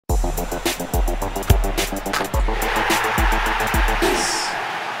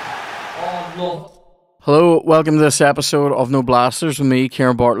Hello, welcome to this episode of No Blasters with me,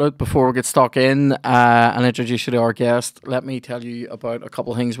 Kieran Bartlett. Before we get stuck in and introduce you to our guest, let me tell you about a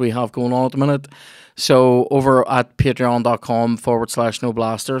couple of things we have going on at the minute. So over at patreon.com/No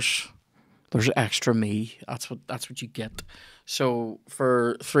Blasters, there's extra me. That's what you get. So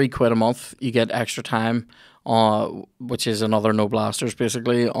for £3 a month, you get extra time, which is another No Blasters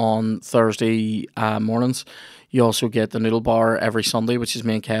basically on Thursday mornings. You also get the Noodle Bar every Sunday, which is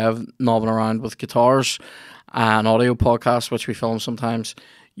me and Kev knobbing around with guitars, an audio podcast, which we film sometimes.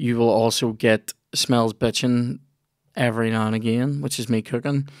 You will also get Smells Bitchin' every now and again, which is me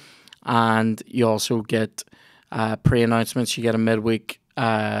cooking. And you also get pre-announcements. You get a midweek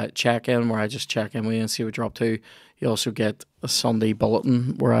check-in where I just check in with you and see what you're up to. You also get a Sunday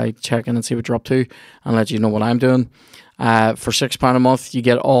bulletin where I check in and see what you're up to and let you know what I'm doing. For £6 a month, you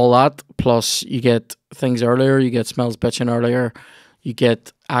get all that, plus you get things earlier. You get Smells Bitchin' earlier. You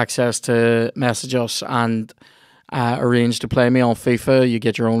get access to message us and arrange to play me on FIFA. You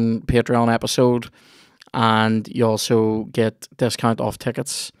get your own Patreon episode, and you also get discount off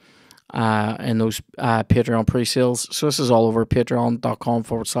tickets in those Patreon pre-sales. So this is all over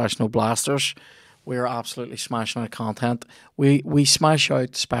patreon.com/No Blasters. We're absolutely smashing out content. We smash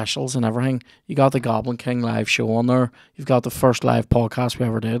out specials and everything. You got the Goblin King live show on there. You've got the first live podcast we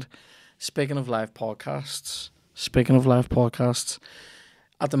ever did. Speaking of live podcasts,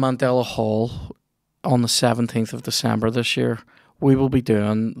 at the Mandela Hall on the 17th of December this year, we will be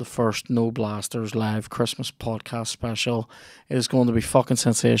doing the first No Blasters live Christmas podcast special. It is going to be fucking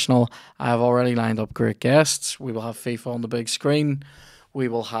sensational. I have already lined up great guests. We will have FIFA on the big screen. We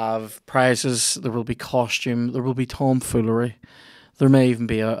will have prizes. There will be costume. There will be tomfoolery. There may even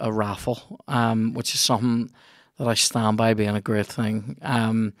be a raffle, which is something that I stand by being a great thing.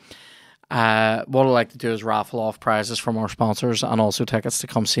 What I like to do is raffle off prizes from our sponsors and also tickets to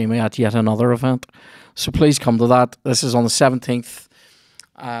come see me at yet another event. So please come to that. This is on the 17th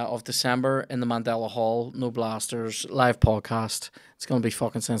of December in the Mandela Hall. No Blasters live podcast. It's going to be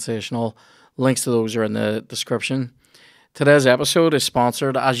fucking sensational. Links to those are in the description. Today's episode is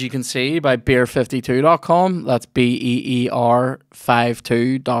sponsored, as you can see, by beer52.com. That's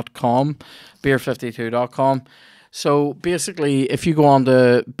BEER52.com. Beer52.com. So basically, if you go on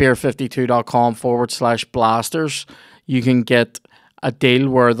to beer52.com/blasters, you can get a deal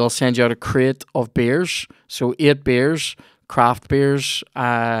where they'll send you out a crate of beers. So 8 beers, craft beers,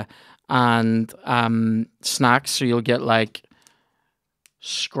 and snacks. So you'll get like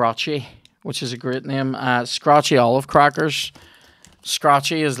Scratchy, which is a great name. Scratchy olive crackers.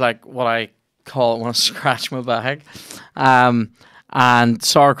 Scratchy is like what I call it when I scratch my bag. And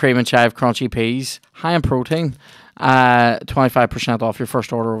sour cream and chive crunchy peas, high in protein. 25% off your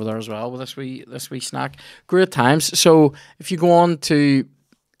first order over there as well with this wee snack. Great times. So if you go on to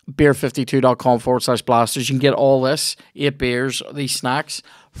beer52.com/blasters, you can get all this, 8 beers, these snacks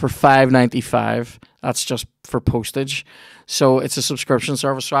for $5.95. That's just for postage. So it's a subscription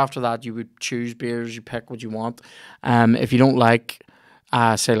service. So after that, you would choose beers, you pick what you want. If you don't like,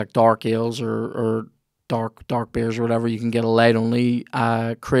 say like dark ales or dark beers or whatever, you can get a light only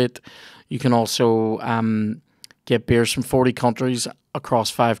crate. You can also get beers from 40 countries across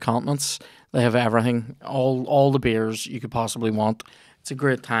 5 continents. They have everything, all the beers you could possibly want. It's a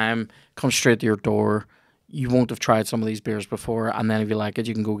great time. Comes straight to your door. You won't have tried some of these beers before, and then if you like it,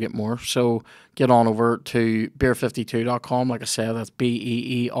 you can go get more. So get on over to beer52.com. Like I said, that's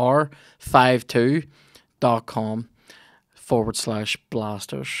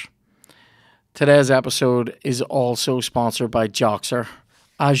BEER52.com/blasters. Today's episode is also sponsored by Joxer.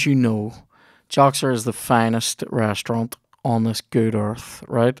 As you know, Joxer is the finest restaurant on this good earth,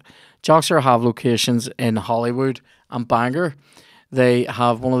 right? Joxer have locations in Hollywood and Bangor. They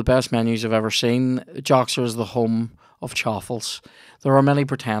have one of the best menus I've ever seen. Joxer is the home of chaffles. There are many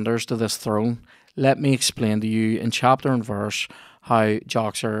pretenders to this throne. Let me explain to you in chapter and verse how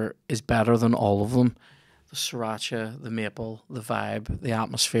Joxer is better than all of them. The sriracha, the maple, the vibe, the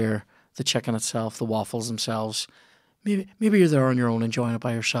atmosphere, the chicken itself, the waffles themselves. Maybe you're there on your own enjoying it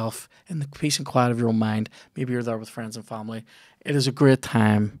by yourself in the peace and quiet of your own mind. Maybe you're there with friends and family. It is a great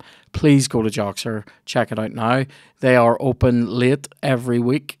time. Please go to Joxer. Check it out now. They are open late every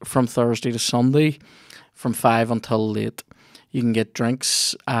week from Thursday to Sunday from 5 until late. You can get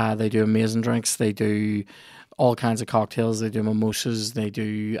drinks. They do amazing drinks. They do all kinds of cocktails. They do mimosas. They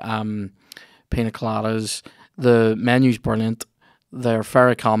do pina coladas. The menu's brilliant. They're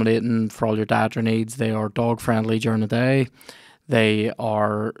very accommodating for all your dietary needs. They are dog friendly during the day. They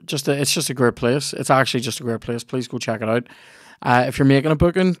are it's just a great place. It's actually just a great place. Please go check it out. If you're making a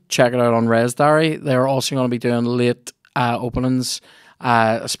booking, check it out on Res Diary. They're also going to be doing late openings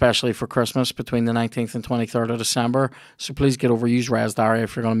especially for Christmas between the 19th and 23rd of December. So please get over, use Res Diary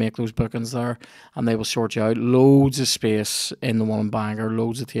if you're going to make those bookings there, and they will sort you out. Loads of space in the one in Bangor,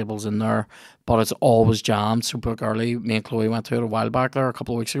 loads of tables in there, but it's always jammed, so book early. Me and Chloe went to it a while back there, a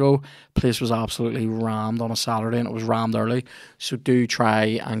couple of weeks ago. Place was absolutely rammed on a Saturday, and it was rammed early, so do try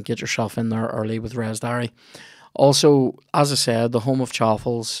and get yourself in there early with Res Diary. Also, as I said, the home of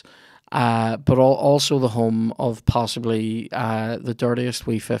chaffles, but also the home of possibly the dirtiest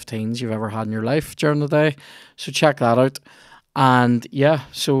wee 15s you've ever had in your life during the day. So check that out. And yeah,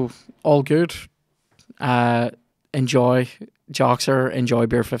 so all good. Enjoy Joxer, enjoy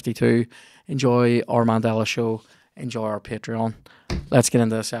Beer 52, enjoy our Mandela Show, enjoy our Patreon. Let's get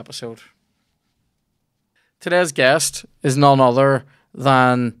into this episode. Today's guest is none other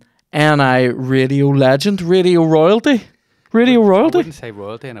than NI radio legend, radio royalty. Radio royalty? I wouldn't say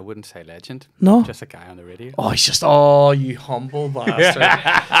royalty and I wouldn't say legend. No. Just a guy on the radio. Oh, he's just, you humble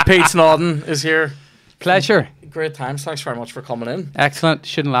bastard. Pete Snodden is here. Pleasure. Great times. Thanks very much for coming in. Excellent.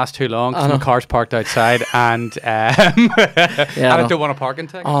 Shouldn't last too long. My car's parked outside and I don't want to park in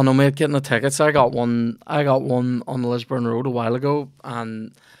ticket. Oh no, mate, getting the tickets. I got one on the Lisburn Road a while ago,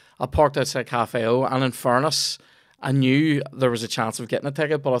 and I parked outside Cafe O, and in fairness, I knew there was a chance of getting a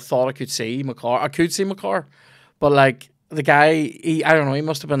ticket, but I thought I could see my car. I could see my car, but like the guy, I don't know, he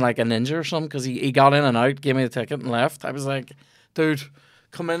must have been like a ninja or something, because he got in and out, gave me the ticket and left. I was like, dude,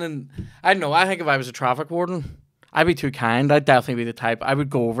 come in. And I don't know, I think if I was a traffic warden, I'd be too kind. I'd definitely be the type, I would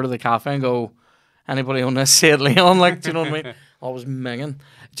go over to the cafe and go, anybody on this, say it, Leon, like, do you know what I mean? I was minging.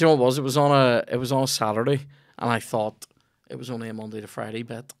 Do you know what it was? It was on a Saturday, and I thought it was only a Monday to Friday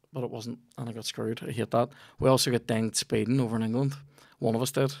bit, but it wasn't, and I got screwed. I hate that. We also got dinged speeding over in England. One of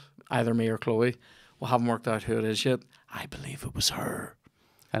us did, either me or Chloe. We haven't worked out who it is yet. I believe it was her.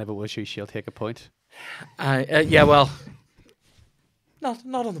 And if it was you, she'll take a point. Yeah, well, not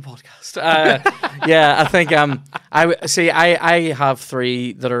on the podcast. Yeah, I think I have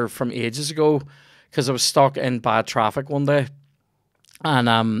three that are from ages ago, because I was stuck in bad traffic one day,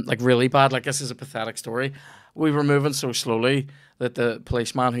 and like really bad. Like, this is a pathetic story. We were moving so slowly that the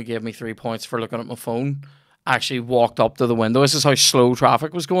policeman who gave me 3 points for looking at my phone actually walked up to the window. This is how slow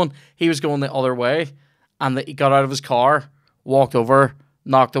traffic was going. He was going the other way, and he got out of his car, walked over,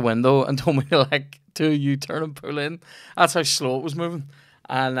 knocked the window, and told me to like do a U-turn and pull in. That's how slow it was moving.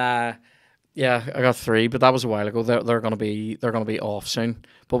 And yeah, I got 3, but that was a while ago. They're gonna be off soon,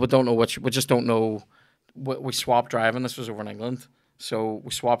 but we don't know which. We just don't know. We swapped driving. This was over in England, so we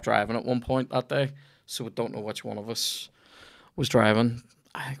swapped driving at one point that day. So we don't know which one of us was driving.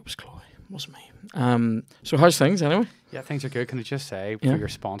 I think it was Chloe. It wasn't me. So how's things anyway? Yeah, things are good. Can I just say, for your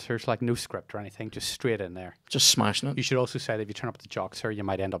sponsors, like no script or anything, just straight in there. Just smashing it. You should also say that if you turn up the Joxer, you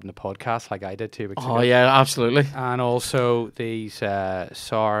might end up in the podcast like I did 2 weeks ago. Oh, yeah, absolutely. And also these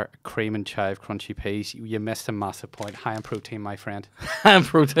sour cream and chive crunchy peas. You missed a massive point. High in protein, my friend. High in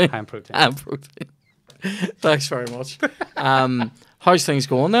protein. High in protein. High in protein. Thanks very much. How's things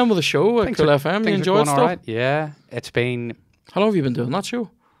going then with the show at Cool FM? You enjoy it still? Right. Yeah, it's been... How long have you been doing that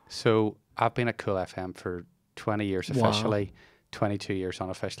show? So I've been at Cool FM for 20 years officially, 22 years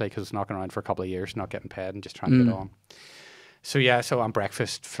unofficially, because it's knocking around for a couple of years, not getting paid and just trying to get on. So yeah, so I'm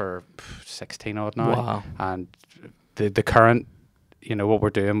breakfast for 16 odd now. Wow. And the current, you know, what we're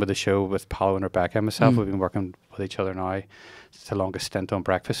doing with the show with Paolo and Rebecca and myself, we've been working with each other now. It's the longest stint on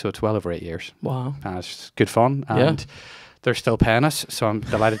breakfast, so it's well over 8 years. Wow. And it's good fun. And they're still paying us, so I'm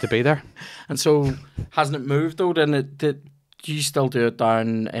delighted to be there. And so, hasn't it moved though? Do you still do it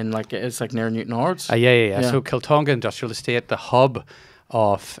down in like, it's like near Newton Ards? Yeah. So Kiltonga Industrial Estate, the hub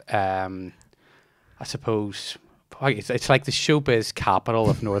of, I suppose, it's like the showbiz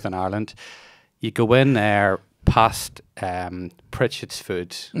capital of Northern Ireland. You go in there past Pritchett's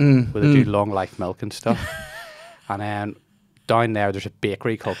Foods, where they do long life milk and stuff. And then down there, there's a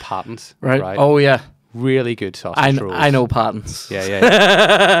bakery called Patton's. Right. Oh, yeah. Really good sausage rolls. I know Patton's.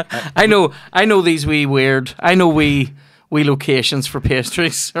 Yeah. I know these wee locations for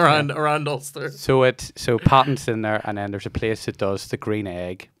pastries around Ulster. So Patton's in there, and then there's a place that does the green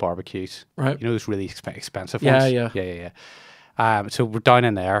egg barbecues. Right. You know those really expensive ones. Yeah. So we're down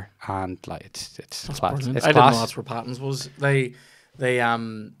in there, and like it's class. It's I didn't know that's where Patton's was. They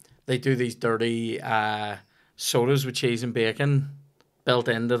do these dirty sodas with cheese and bacon built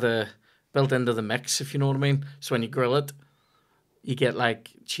into the mix, if you know what I mean. So when you grill it, you get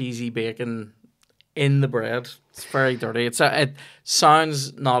like cheesy bacon in the bread, It's very dirty. It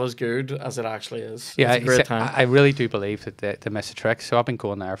sounds not as good as it actually is. Yeah, it's a great time. I really do believe that they miss a trick. So I've been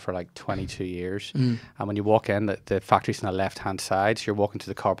going there for like 22 years. And when you walk in, the factory's on the left-hand side. So you're walking to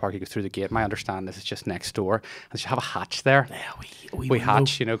the car park, you go through the gate. My understanding is it's just next door. And so you have a hatch there. Yeah, we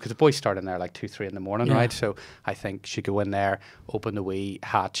hatch, you know, because the boys start in there like 2, 3 in the morning, right? So I think she go in there, open the wee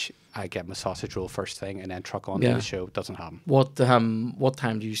hatch. I get my sausage roll first thing and then truck on to the show. Doesn't happen. What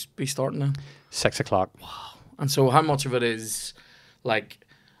time do you be starting then? 6 o'clock. Wow. And so how much of it is like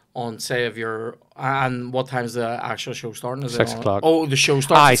on say if you're and what time's the actual show starting? Is 6 it o'clock. Oh, the show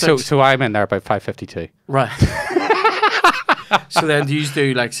starts. At 6? So I'm in there about 5:52. Right. So then do you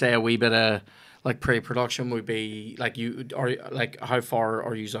do like say a wee bit of like pre-production would be like you are like how far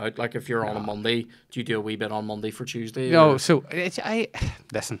are you out? Like if you're on a Monday, do you do a wee bit on Monday for Tuesday? No, or? so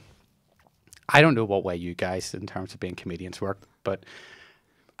listen. I don't know what way you guys in terms of being comedians work, but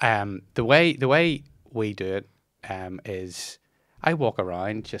the way we do it is I walk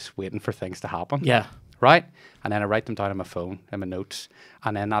around just waiting for things to happen. Yeah. Right? And then I write them down on my phone, in my notes.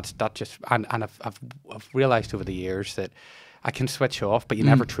 And then that just and I've realised over the years that I can switch off, but you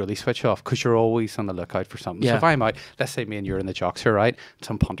never truly switch off because you're always on the lookout for something. Yeah. So if I'm out, let's say me and you're in the jocks here, right?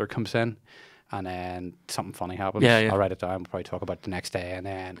 Some punter comes in and then something funny happens. I'll write it down. We'll probably talk about it the next day and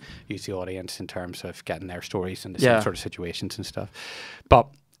then use the audience in terms of getting their stories and the same sort of situations and stuff. But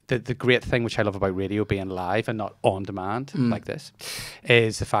the great thing which I love about radio being live and not on demand like this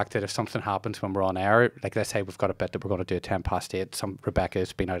is the fact that if something happens when we're on air, like let's say we've got a bit that we're going to do at 8:10.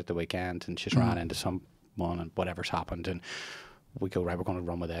 Rebecca's been out at the weekend and she's ran into someone and whatever's happened and we go, right, we're going to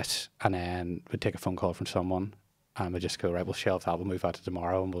run with this, and then we take a phone call from someone and we just go, right, we'll shelve that, we'll move out to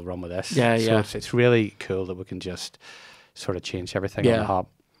tomorrow and we'll run with this. So it's really cool that we can just sort of change everything on the hop.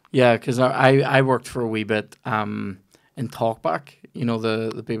 Yeah, because I worked for a wee bit in Talkback, you know,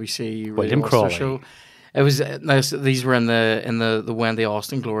 the BBC William Crawley show. It was these were in the Wendy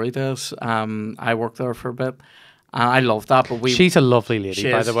Austin glory days. I worked there for a bit. I loved that, but she's a lovely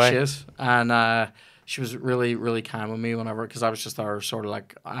lady, by the way. She is, and she was really, really kind with me whenever, because I was just there sort of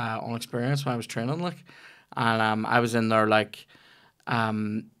like unexperienced when I was training, like, and I was in there like,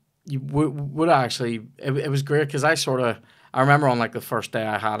 you would actually, it was great because I remember on like the first day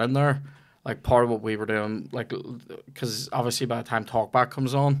I had in there, like part of what we were doing, like, because obviously by the time Talkback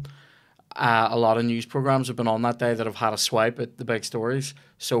comes on, a lot of news programs have been on that day that have had a swipe at the big stories.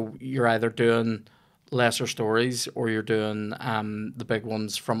 So you're either doing lesser stories or you're doing the big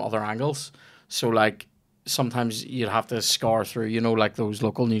ones from other angles. So like sometimes you'd have to scour through, you know, like those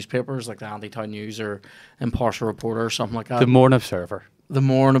local newspapers like the Andytown News or Impartial Reporter or something like that. The Morn Observer. The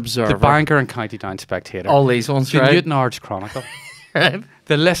Morn Observer. The Bangor and County Down Spectator. All these ones, the right? The Newton Ards Chronicle. Right.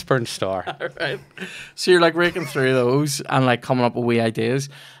 The Lisburn Star. Right. So you're like raking through those and like coming up with wee ideas.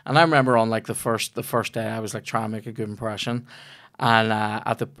 And I remember on like the first day I was like trying to make a good impression. And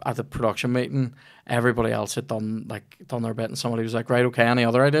at the production meeting, everybody else had done their bit, and somebody was like, right, okay, any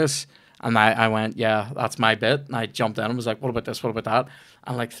other ideas? And I went, yeah, that's my bit. And I jumped in and was like, what about this? What about that?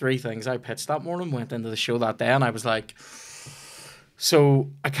 And like 3 things I pitched that morning went into the show that day, and I was like, so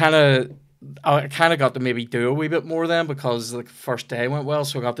I kind of got to maybe do a wee bit more then because the first day went well.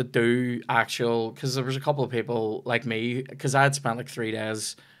 So I got to do because there was a couple of people like me, because I had spent like 3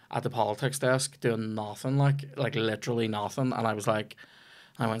 days at the politics desk doing nothing, like literally nothing. And I was like,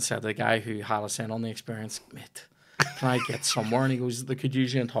 I went and said to the guy who had us in on the experience, mate, can I get somewhere? And he goes, they could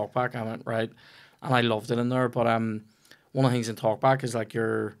use you in Talkback. I went, right. And I loved it in there. But one of the things in Talkback is like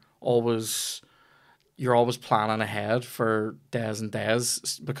you're always planning ahead for days and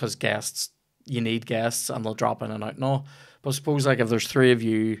days because you need guests and they'll drop in and out and all. But I suppose like if there's 3 of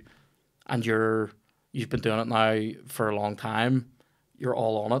you and you've been doing it now for a long time, you're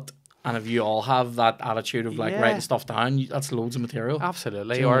all on it. And if you all have that attitude of like writing stuff down, that's loads of material.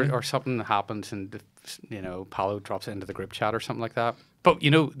 Absolutely. Or something happens and Paolo drops it into the group chat or something like that. But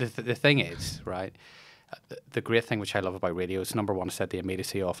you know, the thing is, right, the great thing which I love about radio is, number one, I said the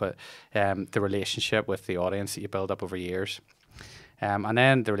immediacy of it, the relationship with the audience that you build up over years, and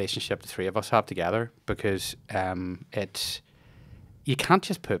then the relationship the 3 of us have together, because you can't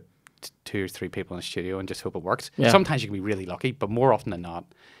just put 2 or 3 people in a studio and just hope it works. Yeah. Sometimes you can be really lucky, but more often than not,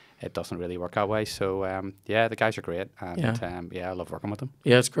 it doesn't really work that way. So the guys are great, and I love working with them.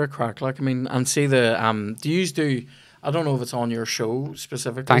 Yeah, it's great crack. Like, I mean, and see do you do? I don't know if it's on your show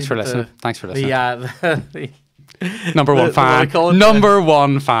specifically. Thanks for listening. The number one fan. Number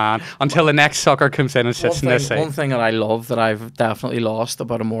one fan. Until the next sucker comes in and sits in this seat. One thing that I love that I've definitely lost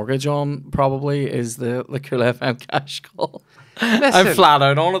about a mortgage on probably is the Cool FM cash call. Listen, I'm flat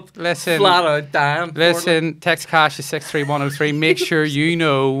out on it. Listen, flat out down. Listen, text cash is 63103. Make sure you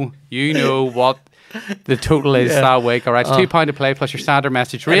know what The total is that week. All right, it's £2 to play plus your standard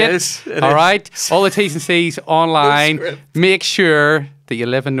message rate. All right, all the T's and C's online. Make sure that you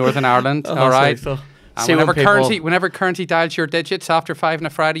live in Northern Ireland. All right. Whenever currency dials your digits after 5 on a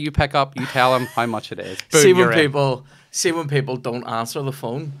Friday, you pick up. You tell them how much it is. Boom, see when people don't answer the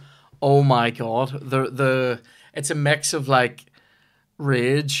phone. Oh my God, it's a mix of like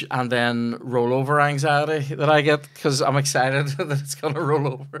rage and then rollover anxiety that I get because I'm excited that it's gonna roll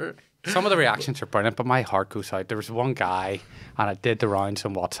over. Some of the reactions are brilliant, but my heart goes out. There was one guy, and it did the rounds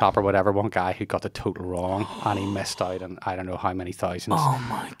on WhatsApp or whatever, one guy who got the total wrong, and he missed out on I don't know how many thousands. Oh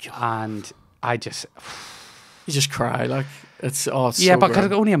my God. And I just... You just cry, like, it's yeah, so but great. I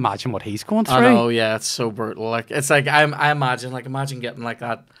can only imagine what he's going through. I know, yeah, it's so brutal. Like, it's like, I imagine getting like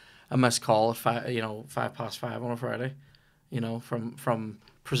that, a missed call at 5:05 on a Friday, from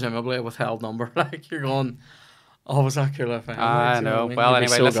presumably a withheld number. Like, you're going... Oh, was that cool? I know. Well,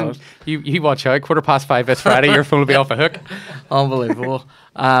 anyway, listen, you watch out. 5:15 this Friday, your phone will be off a hook. Unbelievable.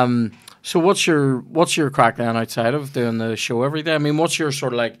 So what's your crack then outside of doing the show every day? I mean, what's your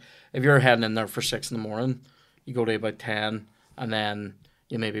sort of like, if you're heading in there for 6 a.m, you go to about 10, and then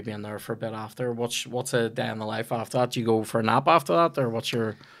you maybe be in there for a bit after. What's a day in the life after that? Do you go for a nap after that, or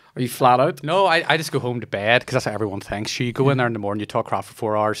are you flat out? No, I just go home to bed because that's what everyone thinks. So you go in there in the morning, you talk crap for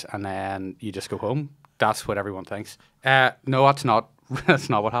 4 hours, and then you just go home. That's what everyone thinks. No, that's not. That's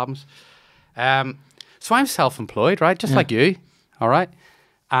not what happens. So I'm self-employed, right? Just like you, all right?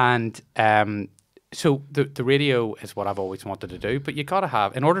 And so the radio is what I've always wanted to do, but you got to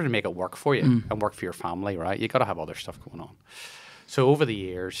have, in order to make it work for you and work for your family, right? You got to have other stuff going on. So over the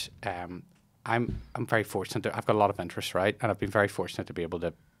years, I'm very fortunate. I've got a lot of interests, right? And I've been very fortunate to be able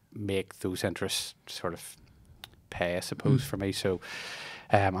to make those interests sort of pay, I suppose, for me. So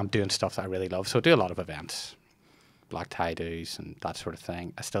I'm doing stuff that I really love. So I do a lot of events, black tie do's and that sort of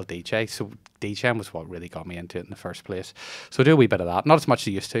thing. I still DJ. So DJing was what really got me into it in the first place. So I do a wee bit of that. Not as much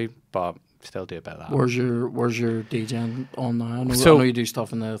as I used to, but still do a bit of that. Where's your DJing on now? I know you do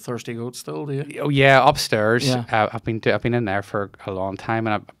stuff in the Thirsty Goat still, do you? Oh yeah, upstairs. Yeah. I've been in there for a long time,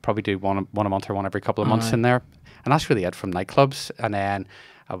 and I probably do one a month or one every couple of months in there. And that's really it from nightclubs. And then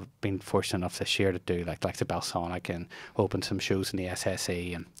I've been fortunate enough this year to do like the Belsonic and open some shows in the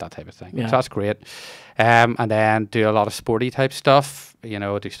SSE and that type of thing. Yeah. So that's great. And then do a lot of sporty type stuff.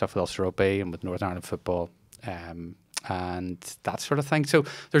 Do stuff with Ulster Rugby and with Northern Ireland football. And that sort of thing. So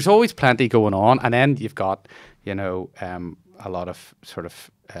there's always plenty going on. And then you've got, a lot of sort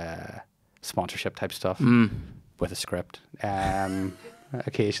of sponsorship type stuff with a script.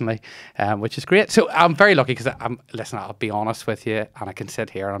 Occasionally, which is great. So I'm very lucky because listen, I'll be honest with you, and I can sit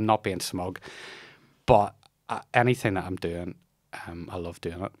here and I'm not being smug, but anything that I'm doing, I love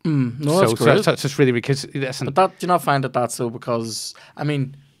doing it. No, that's great. So it's just really because listen. But do you not find that's so? Because I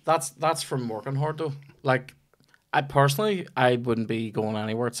mean, that's from working hard though. Like, I personally, I wouldn't be going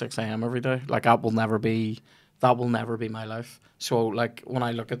anywhere at 6 a.m. every day. Like that will never be my life. So like when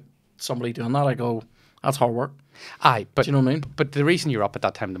I look at somebody doing that, I go, that's hard work. Aye, but do you know what I mean? But the reason you're up at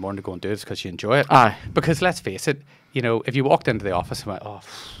that time in the morning to go and do it is because you enjoy it. Aye. Because let's face it, if you walked into the office and went,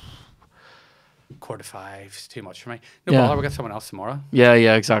 4:45 is too much for me. No bother, we'll get someone else tomorrow. Yeah,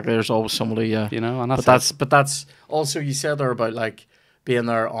 exactly. There's always somebody. And but that's also, you said there about like being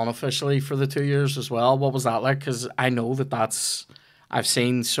there unofficially for the 2 years as well. What was that like? Because I know that's I've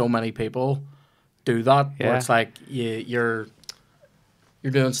seen so many people do that. Yeah. Where it's like you're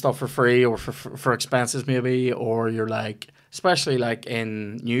doing stuff for free or for expenses maybe, or you're like, especially like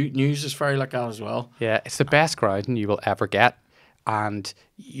in news is very like that as well. Yeah, it's the best grounding you will ever get, and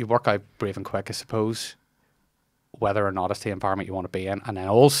you work out brave and quick, I suppose, whether or not it's the environment you want to be in, and then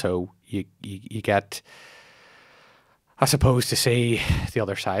also you get, I suppose, to see the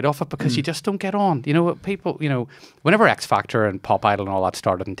other side of it, because you just don't get on. People, whenever X Factor and Pop Idol and all that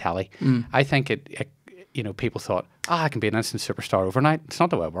started in telly, I think it people thought, I can be an instant superstar overnight. It's not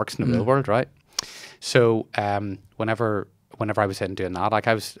the way it works in the real world, right? So whenever I was in doing that, like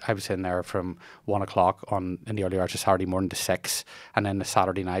I was in there from 1 o'clock in the early hours of Saturday morning to 6, and then the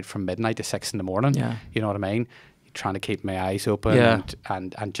Saturday night from midnight to 6 in the morning. Yeah. You know what I mean? Trying to keep my eyes open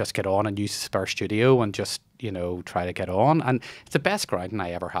and just get on and use the spare studio and just, try to get on. And it's the best grounding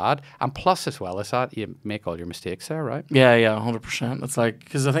I ever had. And plus, as well as that, you make all your mistakes there, right? Yeah, 100%. It's like,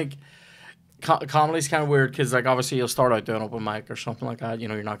 because I think comedy's kind of weird, because like obviously you'll start out doing open mic or something like that,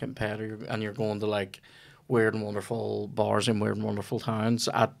 you're not getting paid, and you're going to like weird and wonderful bars in weird and wonderful towns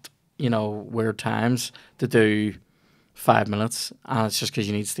at weird times to do 5 minutes, and it's just because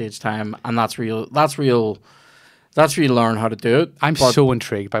you need stage time, and that's where you learn how to do it. I'm so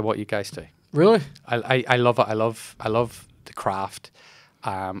intrigued by what you guys do. Really? I love it. I love the craft.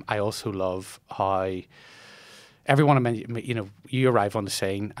 I also love how everyone, you arrive on the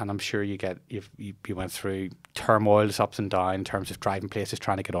scene, and I'm sure you went through turmoils, ups and downs in terms of driving places,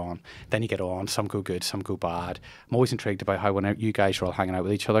 trying to get on. Then you get on. Some go good, some go bad. I'm always intrigued about how when you guys are all hanging out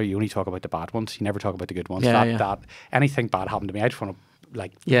with each other, you only talk about the bad ones. You never talk about the good ones. That anything bad happened to me, I just want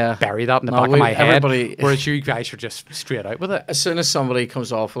to bury that in the back of my head. Whereas you guys are just straight out with it. As soon as somebody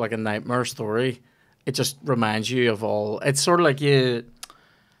comes off with like a nightmare story, it just reminds you of all. It's sort of like you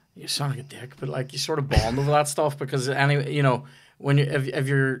sound like a dick, but like you sort of bond over that stuff because anyway, when if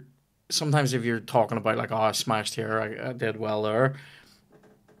you're sometimes if you're talking about like, oh, I smashed here, I did well there,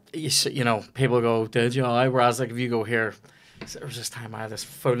 people go, did you? Whereas like if you go here, there was this time I had this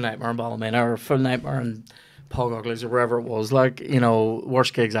full nightmare in Ballymena or full nightmare in Pog Uglies or wherever it was, like,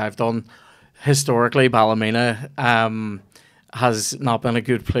 worst gigs I've done. Historically, Ballymena has not been a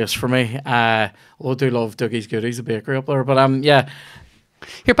good place for me. Although I do love Dougie's Goodies, the bakery up there, but yeah.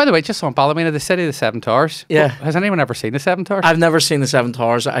 Here, by the way, just on Ballymena, the city of the Seven Towers. Yeah. Has anyone ever seen the Seven Towers? I've never seen the Seven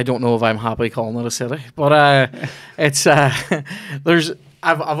Towers. I don't know if I'm happy calling it a city, but it's I've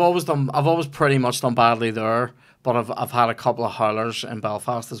always pretty much done badly there, but I've had a couple of howlers in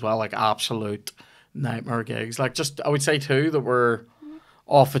Belfast as well, like absolute nightmare gigs. Like just I would say two that were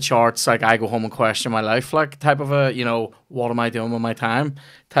off the charts. Like I go home and question my life, like type of a what am I doing with my time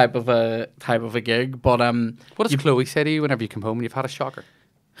type of a gig. But what does Chloe say to you whenever you come home and you've had a shocker?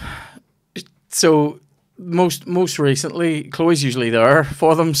 So most recently, Chloe's usually there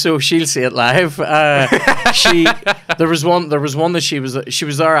for them, so she'll see it live. There was one that she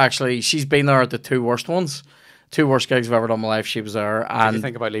was there actually. She's been there at the two worst gigs I've ever done in my life. She was there. And did you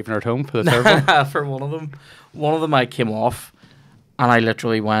think about leaving her at home for the third one? For one of them, I came off, and I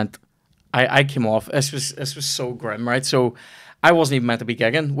literally went. I came off. This was so grim, right? So I wasn't even meant to be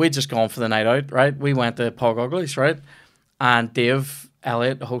gigging. We'd just gone for the night out, right? We went to Pog Uglies, right? And Dave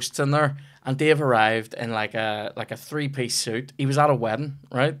Elliott hosts in there, and Dave arrived in like a 3-piece suit. He was at a wedding,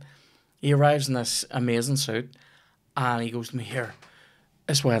 right? He arrives in this amazing suit, and he goes to me, here,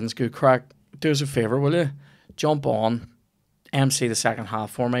 this wedding's good crack. Do us a favour, will you? Jump on, MC the second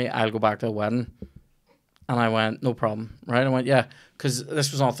half for me. I'll go back to the wedding. And I went, no problem, right? I went, yeah, because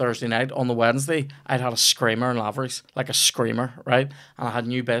this was on Thursday night. On the Wednesday, I'd had a screamer in Lavery's, like a screamer, right? And I had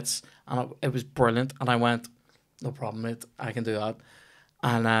new bits, and it was brilliant. And I went, no problem, mate, I can do that.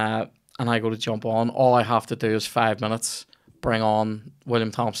 And I go to jump on. All I have to do is 5 minutes, bring on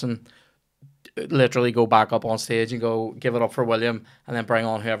William Thompson, literally go back up on stage and go give it up for William, and then bring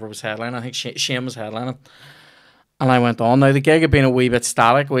on whoever was headlining. I think Shane was headlining. And I went on. Now, the gig had been a wee bit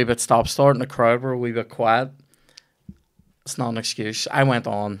static, a wee bit stop-start, and the crowd were a wee bit quiet. It's not an excuse. I went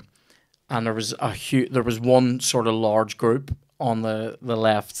on, and there was one sort of large group on the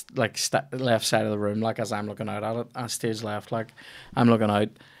left, like left side of the room, like as I'm looking out at it, stage left, like I'm looking out,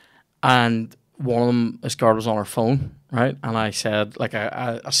 and one of them, this girl was on her phone, right? And I said like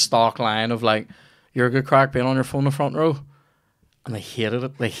a stock line of like, you're a good crack being on your phone in the front row. And they hated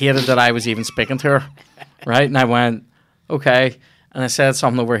it. They hated that I was even speaking to her, right? And I went, okay. And I said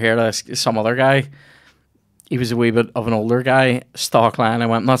something over here to some other guy. He was a wee bit of an older guy, stock line. I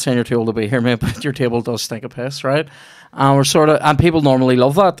went, I'm not saying you're too old to be here, mate, but your table does stink of piss, right? And we're sort of, and people normally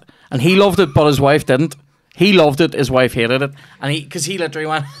love that. And he loved it, but his wife didn't. He loved it, his wife hated it. And because he literally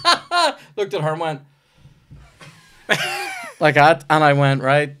went, looked at her and went, like that. And I went,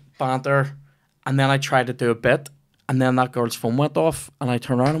 right, banter. And then I tried to do a bit. And then that girl's phone went off, and I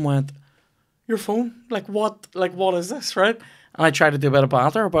turned around and went, your phone? Like what? Like what is this, right? And I tried to do a bit of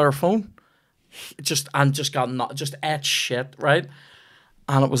banter about her phone. Just ate shit, right?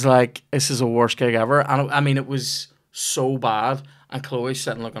 And it was like, this is the worst gig ever. And I mean, it was so bad. And Chloe's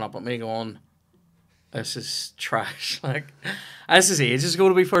sitting looking up at me going, this is trash. Like, this is ages ago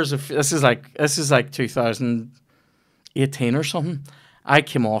to be fair. This is like 2018 or something. I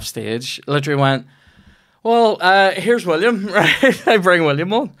came off stage, literally went, well, here's William, right? I bring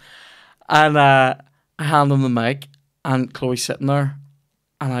William on. And I hand him the mic, and Chloe's sitting there,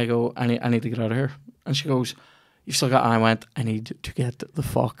 and I go, I need to get out of here. And she goes, you've still got, and I went, I need to get the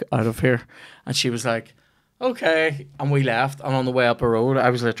fuck out of here. And she was like, okay. And we left, and on the way up the road, I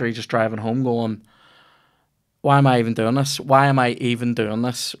was literally just driving home going, why am I even doing this? Why am I even doing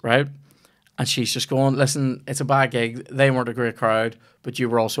this, right? And she's just going, listen, it's a bad gig. They weren't a great crowd, but you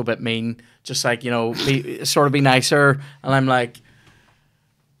were also a bit mean. Just like, be nicer. And I'm like,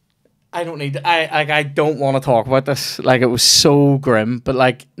 I don't want to talk about this. Like, it was so grim. But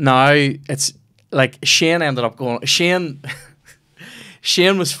like now, it's like Shane ended up going. Shane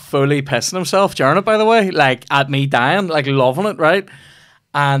was fully pissing himself during it, by the way, like at me dying, like loving it, right?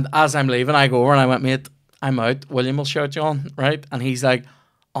 And as I'm leaving, I go over and I went, mate, I'm out. William will shout you on, right? And he's like,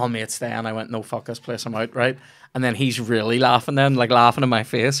 oh, mate, stay. And I went, no, fuck this place, I'm out, right? And then he's really laughing then, like laughing in my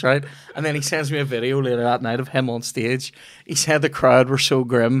face, right? And then he sends me a video later that night of him on stage. He said the crowd were so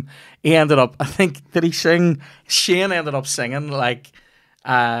grim. He ended up, I think, did he sing? Shane ended up singing like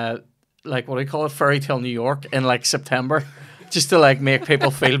what do you call it? Fairy Tale New York in like September, just to like make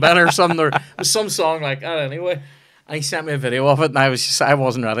people feel better or something. Or some song like that anyway. And he sent me a video of it, and I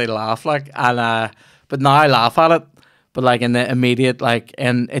wasn't ready to laugh, like, and but now I laugh at it. But like in the immediate, like,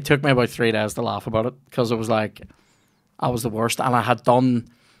 and it took me about 3 days to laugh about it because it was like I was the worst, and I had done,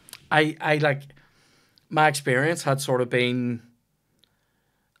 I like my experience had sort of been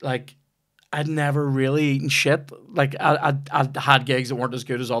like I'd never really eaten shit. Like I'd had gigs that weren't as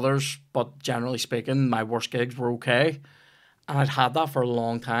good as others, but generally speaking, my worst gigs were okay, and I'd had that for a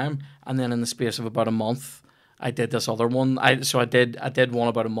long time. And then in the space of about a month, I did this other one. I did one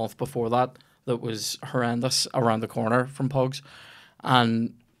about a month before that was horrendous around the corner from Pugs.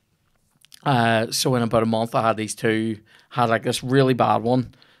 And so in about a month I had these two, had like this really bad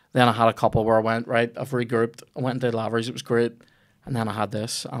one. Then I had a couple where I went, right, I've regrouped, I went and did Lavery's, it was great. And then I had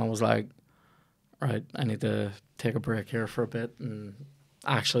this and I was like, right, I need to take a break here for a bit and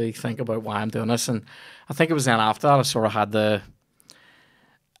actually think about why I'm doing this. And I think it was then after that I sort of had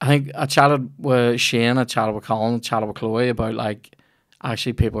I think I chatted with Shane, I chatted with Colin, I chatted with Chloe about like,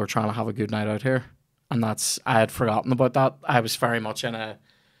 actually people are trying to have a good night out here. And I had forgotten about that. I was very much in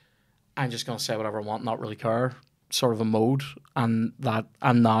I'm just going to say whatever I want, not really care sort of a mode. And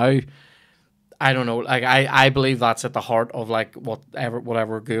now, I don't know, like I believe that's at the heart of like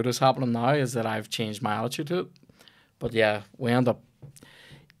whatever good is happening now is that I've changed my attitude to it. But yeah, we end up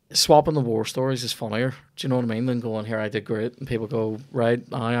swapping the war stories is funnier. Do you know what I mean? Than going, here, I did great. And people go, right,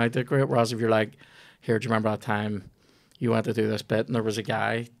 I did great. Whereas if you're like, here, do you remember that time you went to do this bit and there was a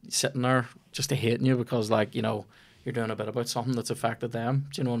guy sitting there just hating you because, like, you know, you're doing a bit about something that's affected them.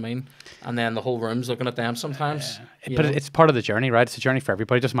 Do you know what I mean? And then the whole room's looking at them sometimes. But it's part of the journey, right? It's a journey for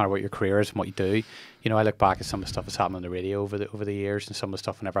everybody. It doesn't matter what your career is and what you do. You know, I look back at some of the stuff that's happened on the radio over the years and some of the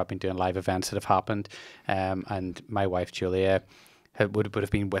stuff whenever I've been doing live events that have happened. And my wife, Julia, would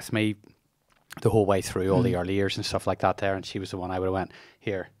have been with me the whole way through all the early years and stuff like that there. And she was the one I would have went,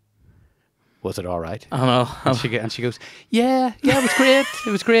 here, was it all right? I know. And she goes, yeah, it was great. It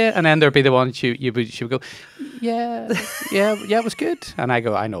was great. And then there'd be the one she would go, yeah, it was good. And I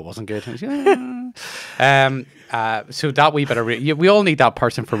go, I know it wasn't good. And she, so that wee bit of we all need that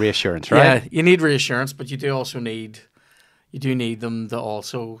person for reassurance, right? Yeah, you need reassurance, but you do also need them to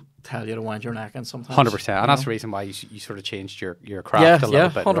also tell you to wind your neck in sometimes. 100%, and that's the reason why you sort of changed your craft a little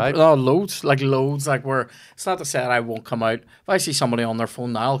bit, right? Oh, loads, like where it's not to say that I won't come out. If I see somebody on their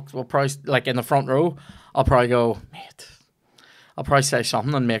phone now, we'll probably, like in the front row, I'll probably go, mate, I'll probably say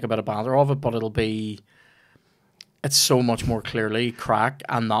something and make a bit of banter of it, but it's so much more clearly crack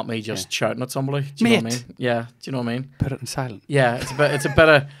and not me just shouting at somebody. Do you know what I mean? Yeah, do you know what I mean? Put it in silent. Yeah, it's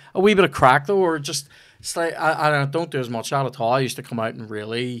a wee bit of crack though, or just. It's like I don't do as much that at all. I used to come out and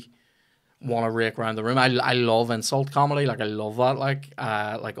really want to rake around the room. I love insult comedy. Like I love that.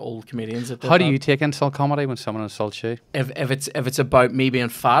 Like old comedians that do How do that. you take insult comedy when someone insults you? If it's about me being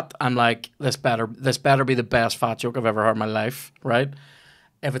fat, I'm like, this better be the best fat joke I've ever heard in my life, right?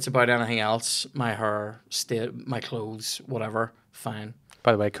 If it's about anything else, my hair, my clothes, whatever, fine.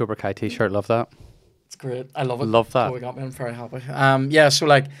 By the way, Cobra Kai t-shirt, love that. It's great. I love it. Love that. Oh, got me. I'm very happy. Yeah. So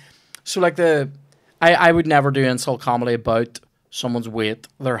like I would never do insult comedy about someone's weight,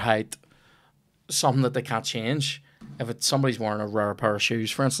 their height, something that they can't change. If it's somebody's wearing a rare pair of shoes,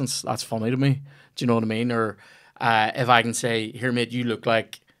 for instance, that's funny to me. Do you know what I mean? Or if I can say, here, mate, you look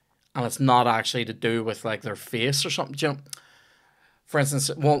like, and it's not actually to do with like their face or something. Do you know? For instance,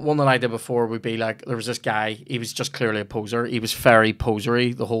 one that I did before would be like, there was this guy, he was just clearly a poser. He was very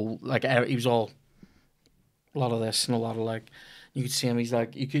posery, the whole, like, he was all, a lot of this and a lot of like, you could see him, he's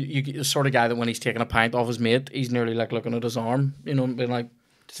like, you could the sort of guy that when he's taking a pint off his mate, he's nearly like looking at his arm, you know, and being like,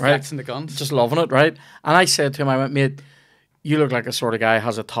 just flexing the guns. Just loving it, right? And I said to him, I went, mate, you look like a sort of guy who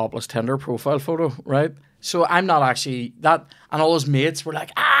has a topless Tinder profile photo, right? So I'm not actually that, and all his mates were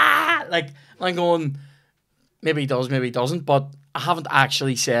like, like, I'm going, maybe he does, maybe he doesn't, but I haven't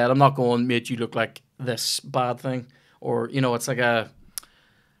actually said, I'm not going, mate, you look like this bad thing, or, you know, it's like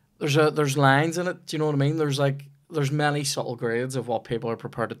there's lines in it, do you know what I mean? There's many subtle grades of what people are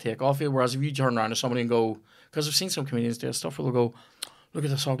prepared to take off you. Whereas if you turn around to somebody and go, because I've seen some comedians do stuff where they'll go, look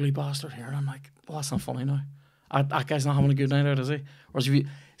at this ugly bastard here. And I'm like, well, that's not funny now. That guy's not having a good night out, is he? Whereas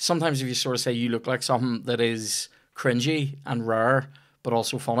sometimes if you sort of say you look like something that is cringy and rare, but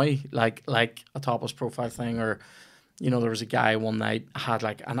also funny, like a topless profile thing, or, there was a guy one night had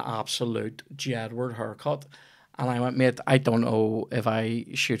like an absolute Jedward haircut, and I went, mate, I don't know if I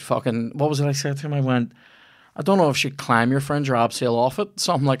should fucking, what was it I said to him? I went, I don't know if I should climb your fringe or abseil off it,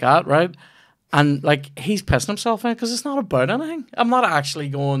 something like that, right? And like he's pissing himself in because it's not about anything. I'm not actually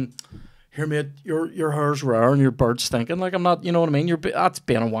going, here, mate, your hair's rare and your bird's stinking. Like I'm not, you know what I mean? That's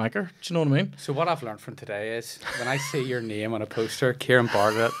being a wanker. Do you know what I mean? So what I've learned from today is when I see your name on a poster, Kieran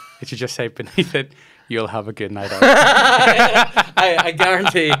Bartlett, it should just say beneath it, you'll have a good night out. I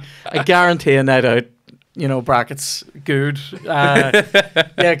guarantee a night out. Brackets good. Yeah,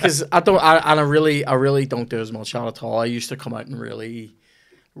 because I really don't do as much at all. I used to come out and really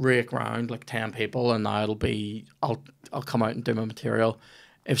rake around like 10 people, and now I'll come out and do my material.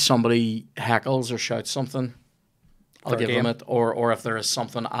 If somebody heckles or shouts something, I'll give them it. Or if there is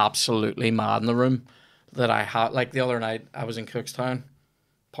something absolutely mad in the room that I had, like the other night I was in Cookstown,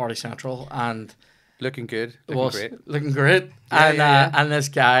 Party Central, and looking great. Looking great. And this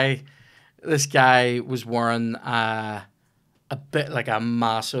guy was wearing a bit like a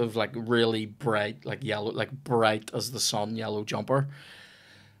massive, like really bright, like yellow, like bright as the sun, yellow jumper.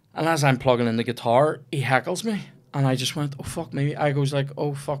 And as I'm plugging in the guitar, he heckles me. And I just went, oh, fuck me. I goes like,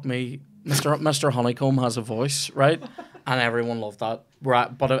 oh, fuck me. Mr. Honeycomb has a voice, right? And everyone loved that.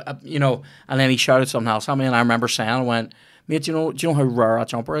 But, and then he shouted something else at me. And I remember saying, I went, mate, do you know how rare that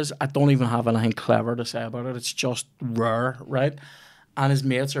jumper is? I don't even have anything clever to say about it. It's just rare, right? And his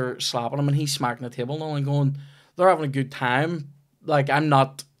mates are slapping him, and he's smacking the table now and going, they're having a good time. Like, I'm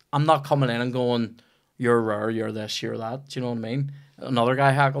not coming in and going, you're rare, you're this, you're that. Do you know what I mean? Another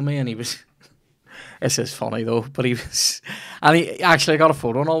guy heckled me, and he was, this is funny though, but he was, and he actually got a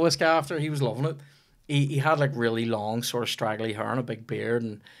photo and all this guy after, he was loving it. He had like really long, sort of straggly hair and a big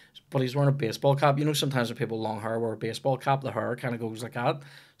beard, but he's wearing a baseball cap. Sometimes when people with long hair wear a baseball cap, the hair kind of goes like that.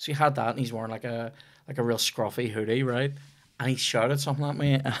 So he had that, and he's wearing like a real scruffy hoodie, right? And he shouted something at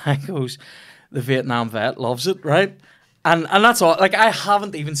me, and I goes, the Vietnam vet loves it, right? And that's all. Like, I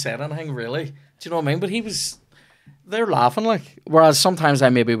haven't even said anything, really. Do you know what I mean? But they're laughing, like. Whereas sometimes I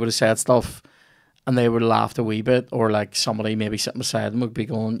maybe would have said stuff, and they would have laughed a wee bit, or like somebody maybe sitting beside them would be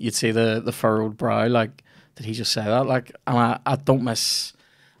going, you'd see the furrowed brow, like, did he just say that? Like, and I don't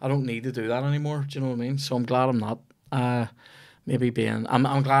need to do that anymore. Do you know what I mean? So I'm glad I'm not. I'm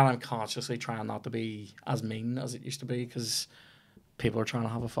glad I'm consciously trying not to be as mean as it used to be, because people are trying to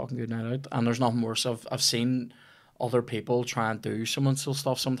have a fucking good night out, and there's nothing worse. I've seen other people try and do some insult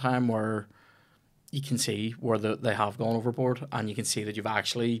stuff sometime where you can see where they have gone overboard, and you can see that you've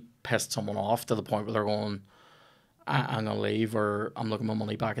actually pissed someone off to the point where they're going, I'm going to leave, or I'm looking my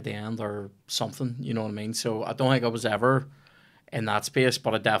money back at the end, or something, you know what I mean? So I don't think I was ever in that space,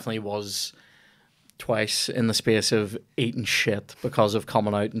 but I definitely was twice in the space of eating shit because of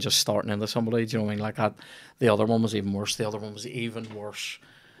coming out and just starting into somebody. Do you know what I mean? Like that. The other one was even worse.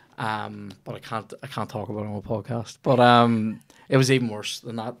 But I can't talk about it on a podcast. But it was even worse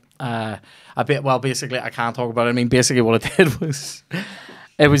than that. Basically I can't talk about it. I mean, basically what it did was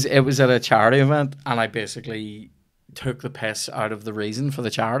it was at a charity event, and I basically took the piss out of the reason for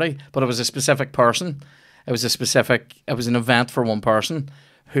the charity. But it was a specific person. It was an event for one person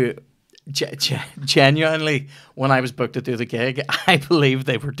who genuinely, when I was booked to do the gig, I believed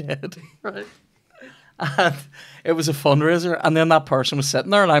they were dead, right? And it was a fundraiser, and then that person was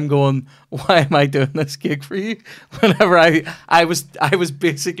sitting there, and I'm going, why am I doing this gig for you? Whenever I was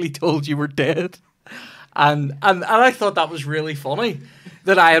basically told you were dead. And I thought that was really funny,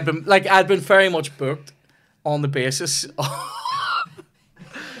 that I'd been very much booked on the basis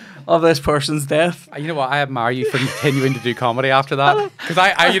of this person's death. You know what? I admire you for continuing to do comedy after that. Because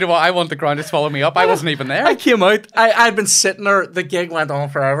I want the ground to swallow me up. I wasn't even there. I came out. I'd been sitting there. The gig went on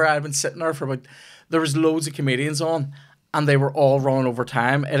forever. I'd been sitting there there was loads of comedians on, and they were all running over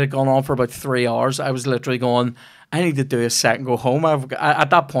time. It had gone on for about 3 hours. I was literally going, I need to do a set and go home. At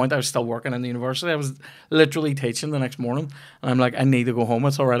that point, I was still working in the university. I was literally teaching the next morning. And I'm like, I need to go home.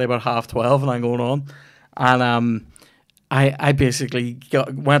 It's already about 12:30, and I'm going on. And I basically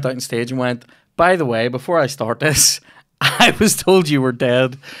went out on stage and went, by the way, before I start this, I was told you were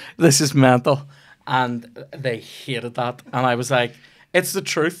dead. This is mental. And they hated that. And I was like, it's the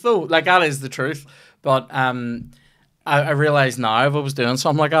truth, though. Like, that is the truth. But I realize now, if I was doing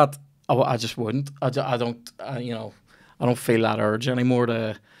something like that, I just wouldn't. I don't feel that urge anymore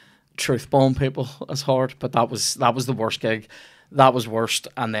to truth bomb people as hard. But that was the worst gig. That was worst.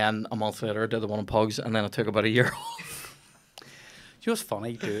 And then a month later, I did the one in Pugs, and then I took about a year off. You know what's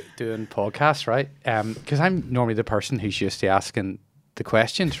funny doing podcasts, right? Because I'm normally the person who's used to asking the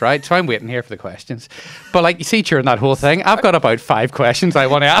questions, right? So I'm waiting here for the questions. But like you see, during that whole thing, I've got about 5 questions I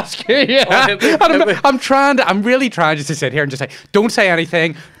want to ask you. Yeah. I'm really trying just to sit here and just say, don't say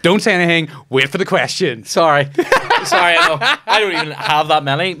anything, wait for the question. Sorry, I don't even have that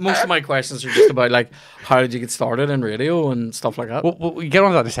many. Most of my questions are just about like, how did you get started in radio and stuff like that. Well, we get on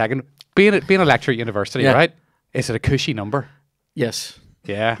to that in a second. Being a lecturer at university, right? Is it a cushy number? Yes.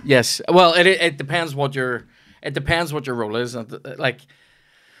 Yeah. Yes. Well, it depends what your role is, like.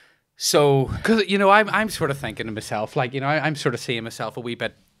 So, because I'm sort of thinking to myself, like I'm sort of seeing myself a wee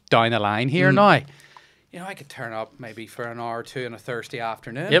bit down the line here now. I could turn up maybe for an hour or two on a Thursday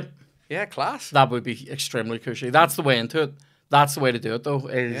afternoon. Yep. Yeah, class. That would be extremely cushy. That's the way into it. That's the way to do it, though,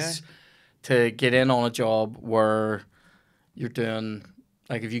 is to get in on a job where you're doing,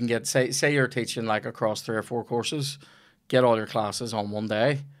 like, if you can get, say you're teaching like across 3 or 4 courses, get all your classes on one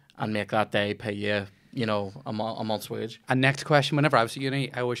day and make that day pay you, a month's wage. And next question, whenever I was at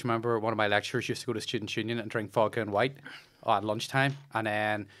uni, I always remember one of my lecturers used to go to Students' Union and drink vodka and white at lunchtime, and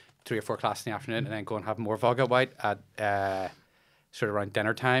then 3 or 4 classes in the afternoon, and then go and have more vodka white at sort of around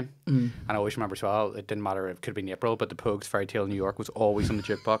dinner time. And I always remember as well, it didn't matter, it could have been April, but the Pogues Fairy Tale in New York was always on the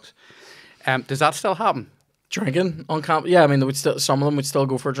jukebox. Does that still happen? Drinking on campus? Yeah, I mean, some of them would still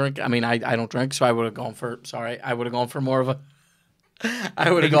go for a drink. I mean, I don't drink, so I would have gone for more of a...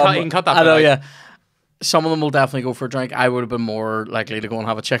 I would have gone... You can cut that I know, out. yeah. Some of them will definitely go for a drink. I would have been more likely to go and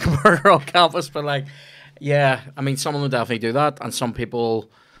have a chicken burger on campus, but like, yeah, I mean, some of them definitely do that, and some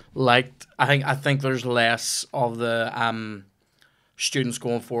people I think there's less of the students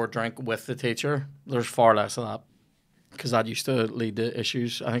going for a drink with the teacher. There's far less of that because that used to lead to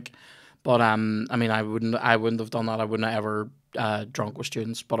issues, I think. But I mean, I wouldn't have done that. I wouldn't have ever drunk with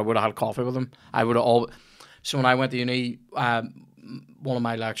students, but I would have had coffee with them. So when I went to uni, one of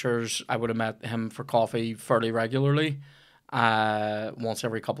my lecturers, I would have met him for coffee fairly regularly, once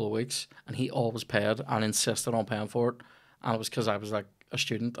every couple of weeks, and he always paid and insisted on paying for it. And it was because I was like a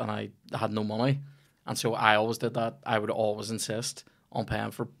student and I had no money, and so I always did that. I would always insist on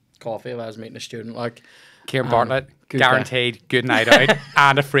paying for coffee if I was meeting a student. Like Kieran Bartlett, guaranteed good night out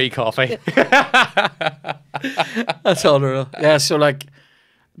and a free coffee. That's unreal. Yeah, so like,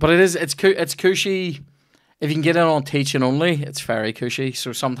 but it's cushy. If you can get in on teaching only, it's very cushy.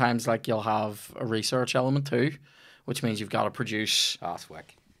 So sometimes like you'll have a research element too, which means you've got to produce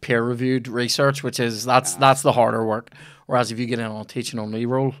peer-reviewed research, which is that's the harder work. Whereas if you get in on a teaching only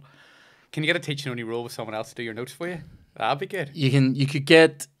role, can you get a teaching only role with someone else to do your notes for you? That'd be good. You could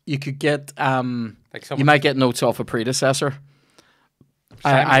get like you might get notes off a predecessor.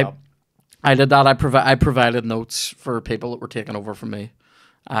 I did that. I provided notes for people that were taking over from me.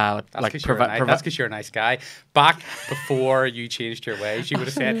 That's because you're a nice guy. Back before you changed your ways, you would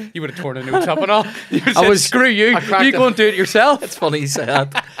have said, you would have torn the notes up and all. Screw you. You go and do it yourself. It's funny you say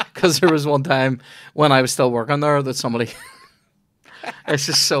that because there was one time when I was still working there that somebody. It's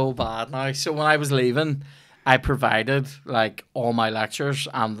just so bad now. So when I was leaving, I provided like all my lectures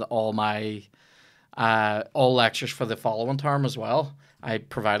and all lectures for the following term as well. I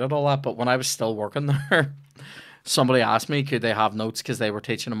provided all that, but when I was still working there. Somebody asked me, could they have notes because they were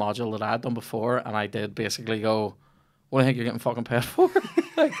teaching a module that I had done before, and I did basically go, what do you think you're getting fucking paid for?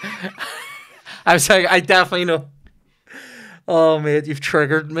 I was like, I definitely know. Oh, mate, you've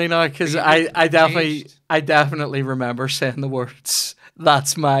triggered me now because I definitely remember saying the words,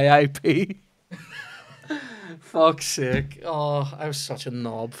 that's my IP. Fuck's sake. Oh, I was such a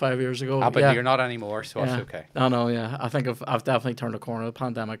knob 5 years ago. But you're not anymore, so that's okay. I know, yeah. I think I've definitely turned a corner. The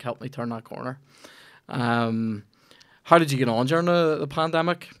pandemic helped me turn that corner. How did you get on during the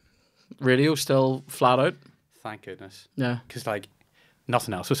pandemic? Radio still flat out? Thank goodness. Yeah. Because like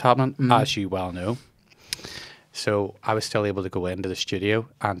nothing else was happening, as you well know. So I was still able to go into the studio,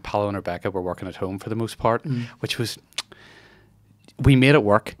 and Paolo and Rebecca were working at home for the most part, which was, we made it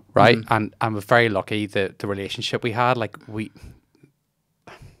work, right? And I'm very lucky that the relationship we had, like we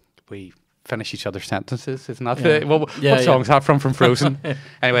finish each other's sentences. Isn't that what song is that from Frozen?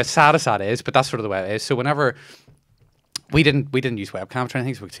 Anyway, sad as that is, but that's sort of the way it is. So whenever we didn't use webcams or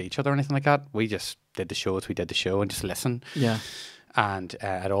anything so we could see each other or anything like that, we just did the show as we did the show and just listen. Yeah. And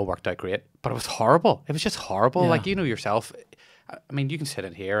it all worked out great. But it was horrible. It was just horrible. Like, you know yourself. I mean, you can sit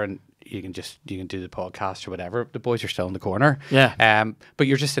in here and you can do the podcast or whatever. The boys are still in the corner. Yeah. But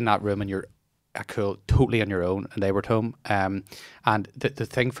you're just in that room and you're totally on your own, and they were at home. And the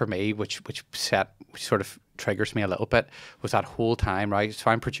thing for me, which sort of triggers me a little bit, was that whole time, right?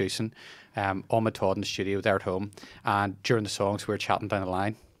 So I'm producing, on Todd in the studio, they're at home, and during the songs we were chatting down the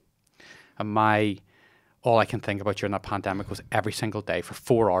line, and my all I can think about during that pandemic was every single day for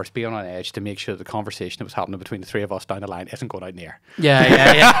 4 hours being on edge to make sure the conversation that was happening between the three of us down the line isn't going out in the air.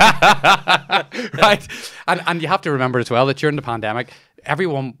 Yeah. Right. And you have to remember as well that during the pandemic,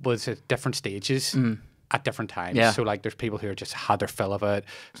 everyone was at different stages at different times. Yeah. So like there's people who just had their fill of it.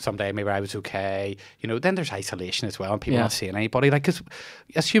 Someday maybe I was okay. You know, then there's isolation as well and people not seeing anybody. Like, because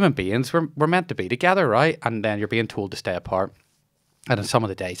as human beings, we're meant to be together, right? And then you're being told to stay apart. And on some of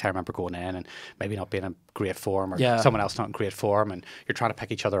the days, I remember going in and maybe not being in great form or someone else not in great form, and you're trying to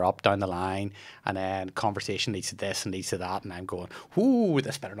pick each other up down the line, and then conversation leads to this and leads to that, and I'm going, ooh,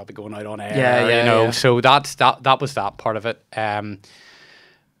 this better not be going out on air, you know. So that was that part of it. The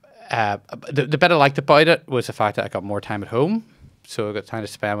bit I liked about it was the fact that I got more time at home, so I got time to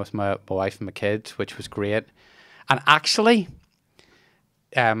spend with my wife and my kids, which was great. And actually,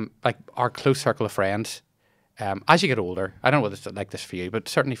 like our close circle of friends. As you get older, I don't know whether it's like this for you, but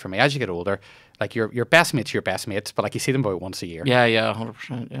certainly for me, as you get older, like your best mates are your best mates, but like you see them about once a year. Yeah,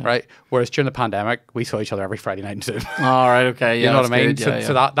 100%. Yeah. Right? Whereas during the pandemic, we saw each other every Friday night in Zoom. All right, okay. Yeah, you know what I mean? Good.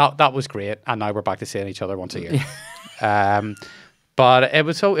 So that was great, and now we're back to seeing each other once a year. But it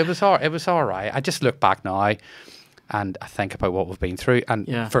was all right. I just look back now and I think about what we've been through. And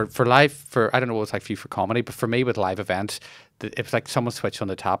for live, I don't know what it's like for you for comedy, but for me with live events, it was like someone switched on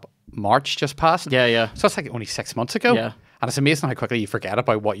the tap. March just passed. Yeah. So it's like only 6 months ago. Yeah. And it's amazing how quickly you forget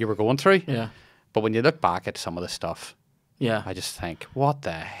about what you were going through. Yeah. But when you look back at some of the stuff, yeah, I just think, what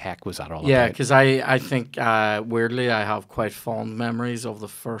the heck was that all about? Yeah, because I think, weirdly, I have quite fond memories of the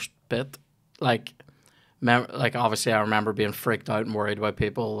first bit. Like obviously I remember being freaked out and worried about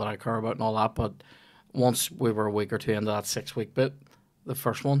people that I care about and all that, but once we were a week or two into that 6-week bit, the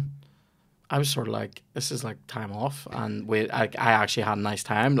first one, I was sort of like, this is like time off, and I actually had a nice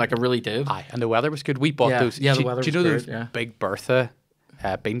time. Like, I really did. Aye, and the weather was good. We bought those. Yeah, the weather was do you know great, those big Bertha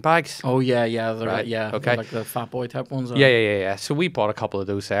bean bags? Oh, yeah. They're, right. Yeah, okay. Like the fat boy type ones. Yeah. So we bought a couple of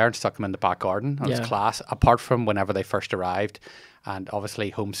those there and stuck them in the back garden. And it was class, apart from whenever they first arrived. And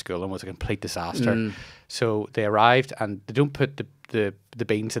obviously homeschooling was a complete disaster. So they arrived and they don't put the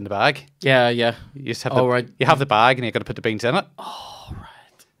beans in the bag. Yeah. You just have you have the bag and you're going to put the beans in it. Oh,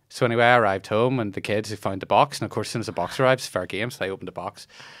 right. So anyway, I arrived home and the kids had found the box. And of course, as soon as the box arrives, fair game. So they opened the box.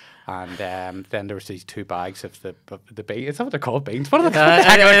 And then there was these 2 bags of the beans. Is that what they're called? Beans? What are they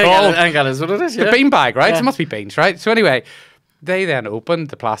called? I think that is what it is, The bean bag, right? So it must be beans, right? So anyway, they then opened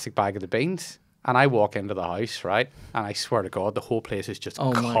the plastic bag of the beans. And I walk into the house, right? And I swear to God, the whole place is just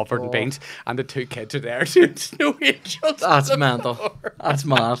covered in beans. And the 2 kids are there doing snow angels. That's mental. That's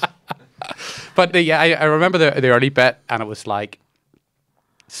mad. But I remember the early bit, and it was like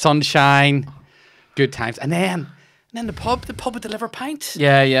sunshine, good times. And then the pub would deliver pints.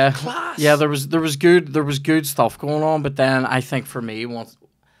 Yeah. Class. Yeah, there was good stuff going on, but then I think for me,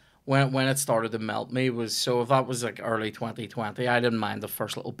 when it started to melt me was, so if that was like early 2020, I didn't mind the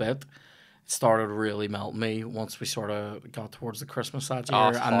first little bit. It started to really melt me once we sort of got towards the Christmas that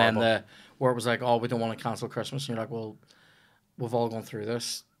year, and then where it was like, oh, we don't want to cancel Christmas, and you're like, well, we've all gone through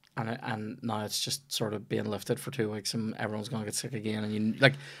this, and now it's just sort of being lifted for 2 weeks, and everyone's gonna get sick again,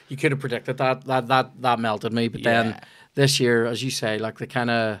 and you could have predicted that melted me, but then this year, as you say, like the kind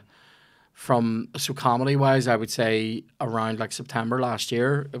of so comedy wise, I would say around like September last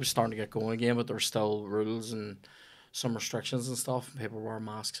year, it was starting to get going again, but there were still rules and some restrictions and stuff, and people wore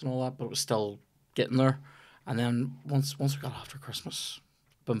masks and all that, but it was still getting there. And then once we got after Christmas,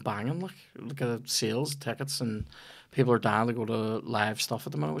 been banging. Look at the sales, tickets, and people are dying to go to live stuff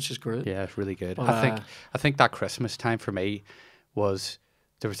at the minute, which is great. Yeah, it's really good. But, I think that Christmas time for me was,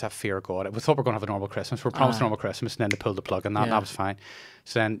 there was that fear of God. We thought we were going to have a normal Christmas. We were promised a normal Christmas, and then they pulled the plug on that, and that was fine.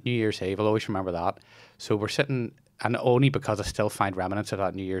 So then New Year's Eve, I'll always remember that. So we're sitting, and only because I still find remnants of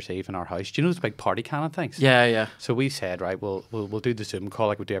that New Year's Eve in our house. Do you know those big party cannon things? Yeah. So we said, right, we'll do the Zoom call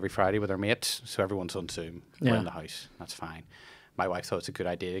like we do every Friday with our mates. So everyone's on Zoom. We're in the house. That's fine. My wife thought it's a good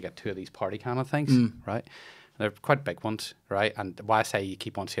idea to get 2 of these party cannon things, right? They're quite big ones, right? And why I say you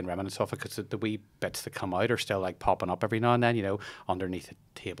keep on seeing remnants of it, because the wee bits that come out are still like popping up every now and then, you know, underneath a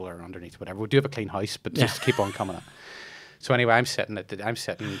table or underneath whatever. We do have a clean house, but just keep on coming up. So anyway, I'm sitting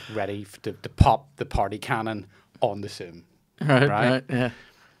ready to pop the party cannon on the Zoom. Right? Yeah.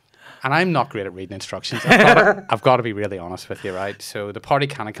 And I'm not great at reading instructions. I've got to be really honest with you, right? So the party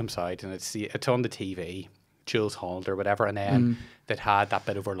cannon comes out and it's on the TV, Jules Holland or whatever, and then that had that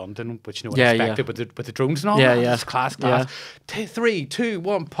bit over London, which no one expected with the drones and all. Yeah. It's class. 3, 2,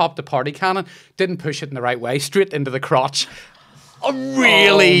 1, pop the party cannon. Didn't push it in the right way, straight into the crotch.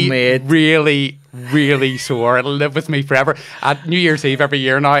 Really sore. It'll live with me forever. At New Year's Eve every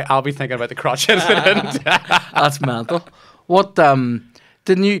year now, I'll be thinking about the crotch incident. That's mental. What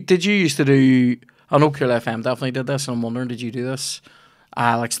did you used to do? I know Cool FM definitely did this, and I'm wondering, did you do this?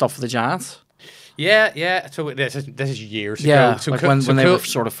 Like stuff for the Giants? Yeah. So this is years Yeah, ago. So like Cool, when so they Cool, were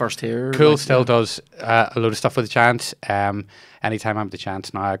sort of first here. Cool like, still yeah. does a load of stuff with the Giants. Anytime I'm at the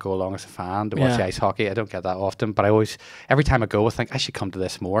Giants now, I go along as a fan to watch Yeah. the ice hockey. I don't get that often, but every time I go, I think I should come to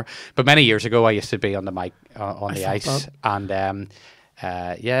this more. But many years ago, I used to be on the mic on the thought ice, that. and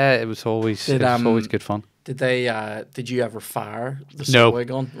it was always Did, always good fun. Did they? Did you ever fire the No. subway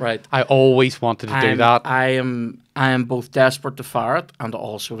gun? Right. I always wanted to do that. I am both desperate to fire it and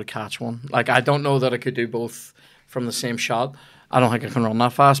also to catch one. Like, I don't know that I could do both from the same shot. I don't think I can run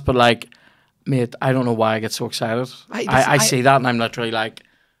that fast. But like, mate, I don't know why I get so excited. I see that and I'm literally like,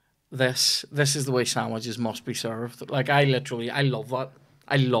 this is the way sandwiches must be served. Like, I love that.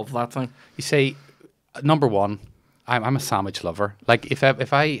 I love that thing. You see, number one, I'm a sandwich lover. Like if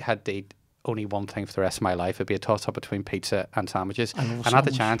I had to eat only one thing for the rest of my life, it'd be a toss up between pizza and sandwiches. And at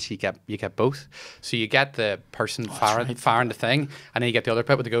the chance, you get both. So you get the person firing the thing, and then you get the other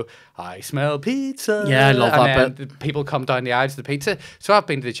bit where they go, "I smell pizza." Yeah, I love that bit. The people come down the aisles of the pizza. So I've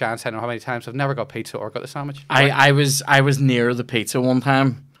been to the chance. I don't know how many times I've never got pizza or got the sandwich. I was near the pizza one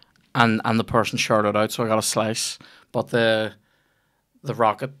time, and the person shouted out, so I got a slice. But the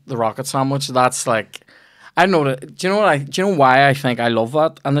rocket sandwich, that's like, I don't know that. Do you know why I think I love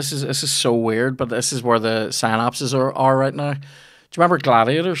that? And this is so weird, but this is where the synapses are right now. Do you remember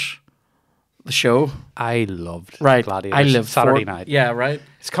Gladiators, the show? I loved Right, Gladiators. I lived Saturday for it. night. Yeah, right.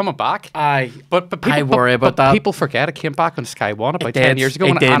 It's coming back. But people, I worry about but that. People forget it came back on Sky One about It 10 did. years ago,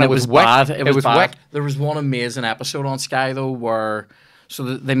 It did. and it was wick. bad. It was bad. wick. There was one amazing episode on Sky though, where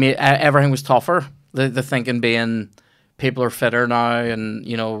they made everything was tougher. The thinking being people are fitter now, and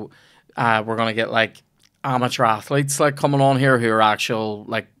we're gonna get like amateur athletes like coming on here who are actual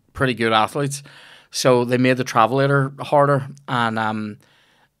like pretty good athletes. So they made the travelator harder, and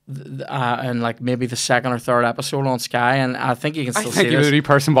like maybe the second or third episode on Sky, and I think you can still I see think you're this. the only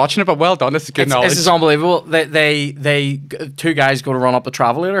person watching it, but well done. This is good knowledge. This is unbelievable. They two guys go to run up the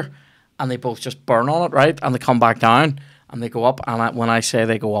travelator, and they both just burn on it, right? And they come back down, and they go up. And when I say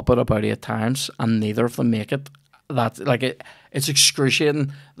they go up it about 8 times, and neither of them make it, that's like it's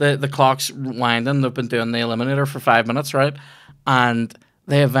excruciating. The clock's winding. They've been doing the eliminator for 5 minutes, right? And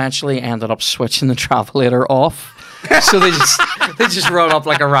they eventually ended up switching the travelator off. So they just run up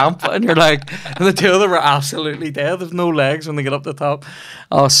like a ramp, and you're like, and the two of them are absolutely dead. There's no legs when they get up the top.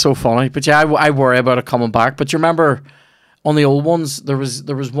 Oh, it's so funny. But yeah, I worry about it coming back. But you remember on the old ones, there was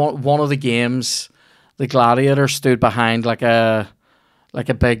one of the games, the Gladiator stood behind like a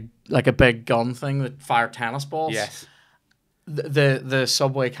big gun thing that fired tennis balls. Yes. The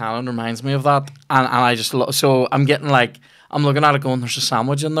Subway cannon reminds me of that, and I just so I'm getting like, I'm looking at it going, there's a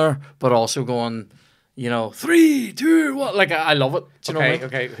sandwich in there, but also going, 3, 2, 1. Like, I love it. Do you know what I mean?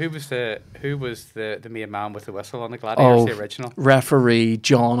 Okay. Who was the main man with the whistle on the Gladiators, the original? Referee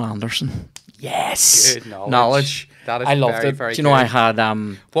John Anderson. Yes. Good knowledge. That is I loved it. very Do you know good. I had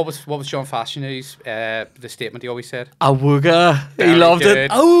What was John Fashion's the statement he always said? Awooga. He Very loved good.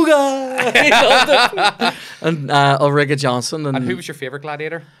 it. Awooga. He loved it. And Ulrika Johnson. And who was your favourite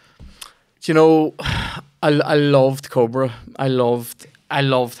Gladiator? Do you know, I loved Cobra. I loved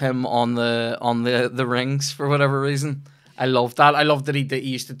him on the rings for whatever reason. I loved that. I loved that he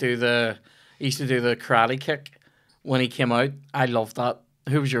used to do the karate kick when he came out. I loved that.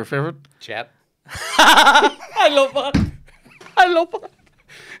 Who was your favorite? Jet. I love that. I love that.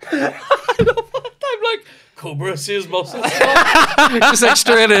 I'm like, Cobra, see his muscles. Just like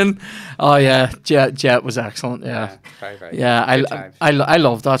straight in. Oh yeah, Jet was excellent. Yeah, very, very. Yeah, good times. I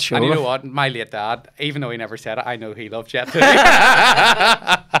love that show. And you know what? My late dad, even though he never said it, I know he loved Jet too.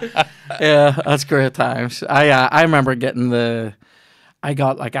 Yeah, that's great times. I remember getting I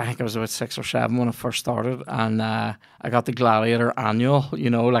think I was about 6 or 7 when I first started, and I got the Gladiator Annual,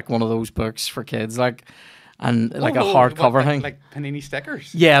 like one of those books for kids, like, and like a hardcover thing, like Panini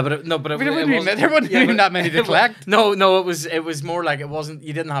stickers. Yeah, but there wasn't even that many to collect. No, it was more like, it wasn't.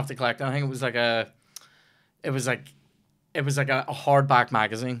 You didn't have to collect anything. It was like a hardback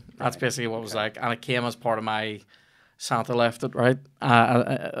magazine. That's basically what it was like, and it came as part of my Santa left it, right,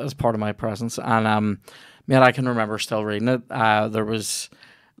 as part of my presents, and man, I can remember still reading it. There was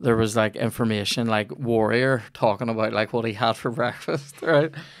like information, like Warrior talking about like what he had for breakfast,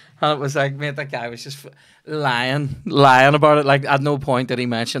 right? And it was like, mate, that guy was just lying about it. Like, at no point did he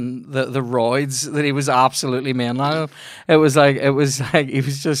mention the roids that he was absolutely mainlining. It was like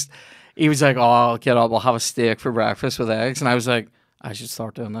he was like, oh, I'll get up, I'll have a steak for breakfast with eggs, and I was like, I should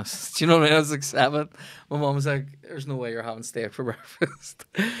start doing this. Do you know what I mean? I was like 7. My mom was like, there's no way you're having steak for breakfast.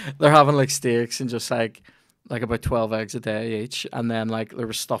 They're having like steaks and just like about 12 eggs a day each. And then like there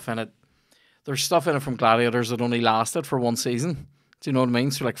was stuff in it. there's stuff in it from Gladiators that only lasted for one season. Do you know what I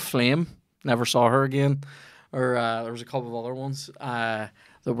mean? So like Flame, never saw her again, or there was a couple of other ones that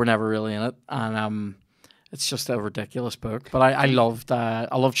were never really in it, and it's just a ridiculous book. But I loved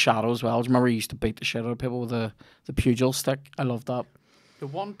Shadow as well. I remember he used to beat the shit out of people with the pugil stick. I loved that. The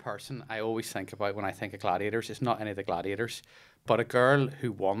one person I always think about when I think of Gladiators is not any of the Gladiators, but a girl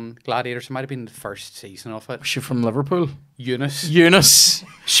who won Gladiators. It might have been the first season of it. Was she from Liverpool? Eunice.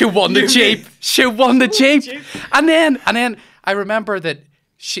 She won the Jeep. She won the Jeep. And then I remember that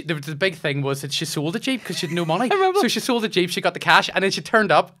the big thing was that she sold the Jeep because she had no money. So she sold the Jeep, she got the cash, and then she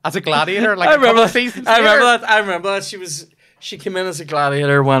turned up as a gladiator like a couple of seasons later. I remember that. She came in as a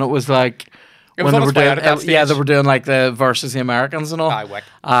gladiator when it was like it was when they were doing they were doing like the versus the Americans and all.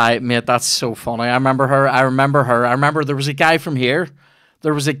 Aye, mate, that's so funny. I remember her. I remember there was a guy from here.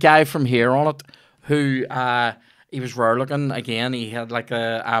 There was a guy from here on it who he was rare looking again. He had like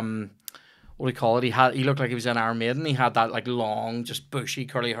a what do you call it? He looked like he was in Iron Maiden. He had that like long, just bushy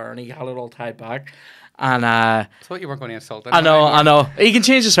curly hair, and he had it all tied back. And I thought you weren't going to insult him. I know. He can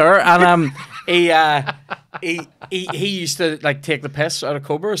change his hair, and he used to like take the piss out of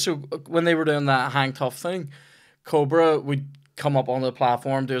Cobra. So when they were doing that hang tough thing, Cobra would come up on the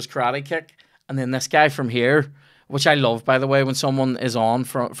platform, do his karate kick, and then this guy from here, which I love by the way, when someone is on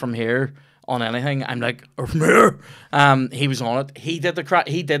from here on anything, I'm like, from here. He was on it. He did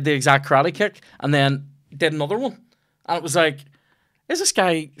the exact karate kick, and then did another one, and it was like, is this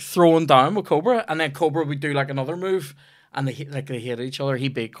guy throwing down with Cobra? And then Cobra would do like another move, and they hit each other. He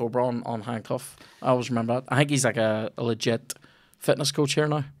beat Cobra on handcuff. I always remember that. I think he's like a legit fitness coach here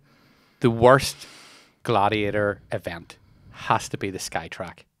now. The worst gladiator event has to be the Sky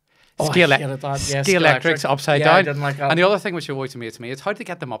Track. Ski Electric's upside down. I didn't like that. And the other thing which always amazed me is how did they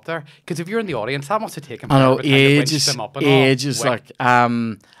get them up there? Because if you're in the audience, that must have taken ages. Them up and ages. Like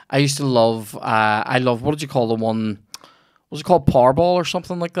I used to love. I love. What did you call the one? Was it called Powerball or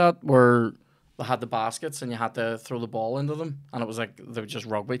something like that? Where they had the baskets and you had to throw the ball into them, and it was like they would just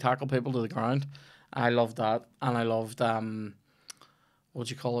rugby tackle people to the ground. I loved that, and I loved what do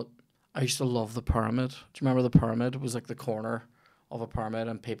you call it? I used to love the pyramid. Do you remember the pyramid? It was like the corner of a pyramid,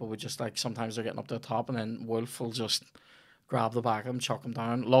 and people would just like sometimes they're getting up to the top, and then Wolf will just grab the back of him, chuck him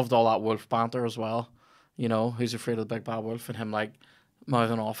down. Loved all that Wolf banter as well. You know, Who's Afraid of the Big Bad Wolf, and him like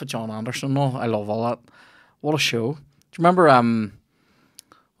mouthing off at John Anderson and all. I love all that. What a show. Do you remember, I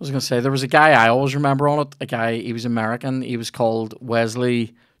was going to say, there was a guy I always remember on it, he was American, he was called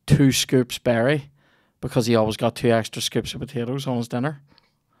Wesley Two Scoops Berry, because he always got 2 extra scoops of potatoes on his dinner.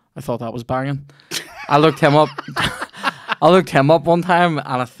 I thought that was banging. I looked him up. I looked him up one time, and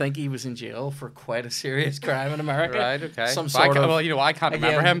I think he was in jail for quite a serious crime in America. Right, okay. Well, you know, I can't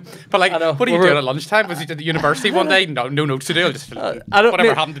remember him. But like, what are you doing at lunchtime? Was he at the university one day? No notes to do. Just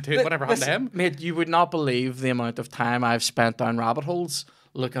whatever happened to him. Mate, you would not believe the amount of time I've spent down rabbit holes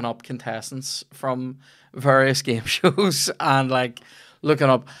looking up contestants from various game shows and like looking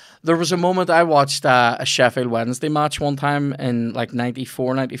up. There was a moment I watched a Sheffield Wednesday match one time in like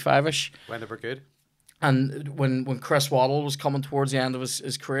 94, 95-ish. When they were good. And when Chris Waddle was coming towards the end of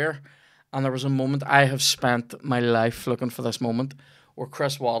his career, and there was a moment, I have spent my life looking for this moment, where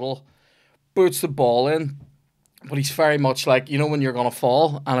Chris Waddle boots the ball in, but he's very much like, you know when you're going to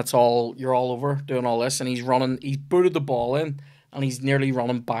fall, and you're all over doing all this, and he's booted the ball in, and he's nearly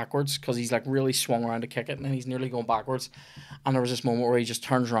running backwards, because he's like really swung around to kick it, and then he's nearly going backwards, and there was this moment where he just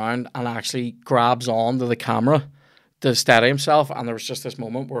turns around and actually grabs onto the camera to steady himself, and there was just this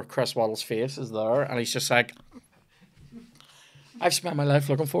moment where Chris Waddle's face is there, and he's just like, I've spent my life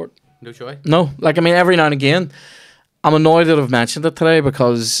looking for it. No joy? No. Like, I mean, every now and again, I'm annoyed that I've mentioned it today,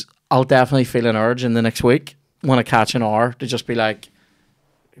 because I'll definitely feel an urge in the next week when I catch an hour to just be like,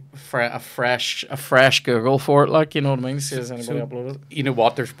 a fresh Google for it, like, you know what I mean? See, has anybody uploaded it? You know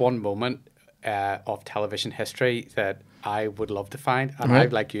what? There's one moment of television history that I would love to find, and I,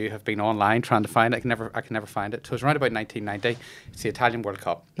 like you, have been online trying to find it. I can never find it. So it's around about 1990. It's the Italian World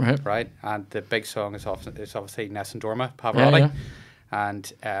Cup, right? And the big song is obviously Nessun Dorma, Pavarotti.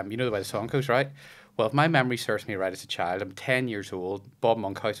 And you know the way the song goes, right? Well, if my memory serves me right as a child, I'm 10 years old. Bob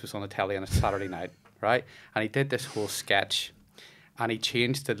Monkhouse was on the telly on a Saturday night, right? And he did this whole sketch, and he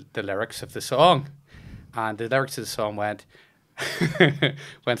changed the lyrics of the song. And the lyrics of the song went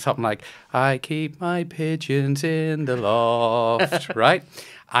something like, I keep my pigeons in the loft, right?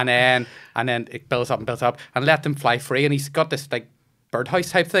 And then it builds up and let them fly free. And he's got this like birdhouse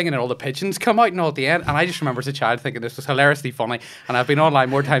type thing, and then all the pigeons come out and all at the end. And I just remember as a child thinking this was hilariously funny. And I've been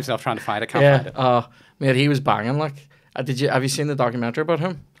online more times than I've trying to find it. Can't find it. Mate, he was banging. Like, have you seen the documentary about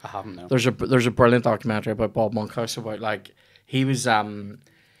him? I haven't. No. There's a brilliant documentary about Bob Monkhouse about like he was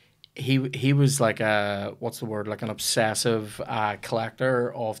he was like a, what's the word, like an obsessive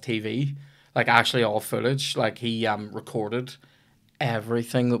collector of TV, like actually all footage. Like he recorded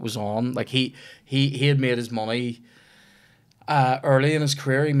everything that was on. Like he had made his money early in his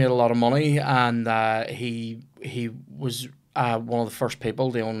career. He made a lot of money, and he was one of the first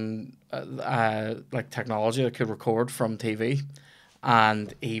people to own like technology that could record from TV,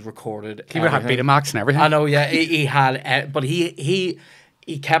 and he recorded. He would have everything. Betamax and everything. I know, yeah, he had, but he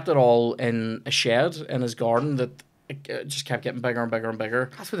kept it all in a shed in his garden that it just kept getting bigger and bigger and bigger.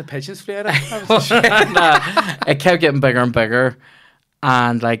 That's where the pigeons flew out of. It kept getting bigger and bigger,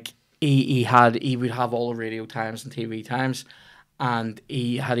 and like he would have all the radio times and TV times, and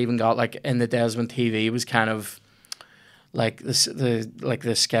he had even got, like, in the days when TV was kind of like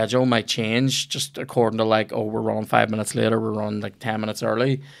the schedule might change just according to, like, oh, we're running 5 minutes later, we're running like 10 minutes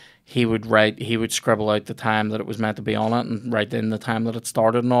early. He would scribble out the time that it was meant to be on it and write in the time that it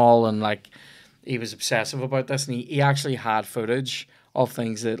started and all, and like he was obsessive about this, and he actually had footage of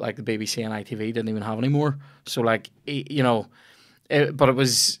things that, like, the BBC and ITV didn't even have anymore. So, like, but it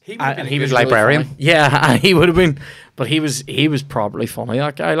was, He would have been and he a good was really librarian. funny. Yeah, he would have been, but he was probably funny,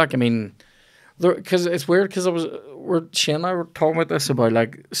 that guy. Like, I mean, because it's weird, because Shane and I were talking about this, about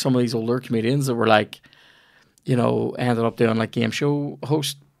like some of these older comedians that were like, ended up doing like game show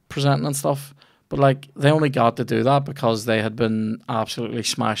host presenting and stuff, but like they only got to do that because they had been absolutely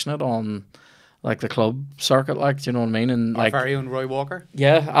smashing it on like the club circuit, like, do you know what I mean? And Our like, very own Roy Walker.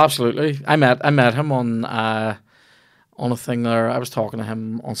 yeah, absolutely. I met him on a thing there. I was talking to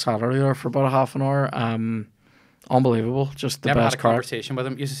him on Saturday there for about a half an hour. Unbelievable, just the Never best had a crack. conversation with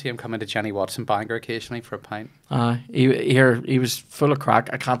him. Used to see him come into Jenny Watson Bangor occasionally for a pint. He was full of crack.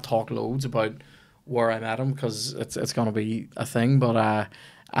 I can't talk loads about where I met him because it's gonna be a thing, but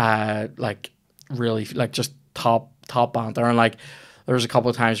like really, like, just top banter, and like there was a couple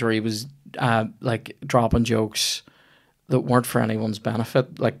of times where he was like dropping jokes that weren't for anyone's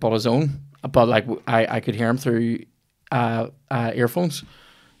benefit, like but his own. But like I could hear him through earphones,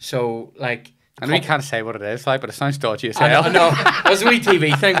 so like. I know you can't say what it is, like, but it sounds dodgy as I hell. know. It was a wee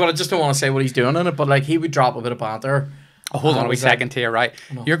TV thing, but I just don't want to say what he's doing in it. But like he would drop a bit of banter. Oh, hold on a I wee was like, second here, right?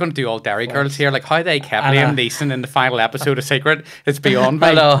 You're going to do all Dairy Thanks. Girls here. Like, how they kept I know. Liam Neeson in the final episode of Secret, it's beyond me.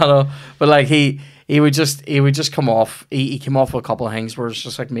 I know. But like he would just come off. He came off with a couple of things where it's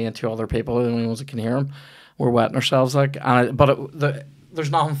just like me and two other people, the only ones that can hear him. We're wetting ourselves, like.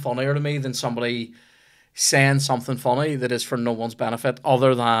 There's nothing funnier to me than somebody saying something funny that is for no one's benefit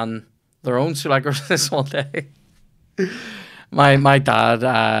other than their own. So like, this one day, my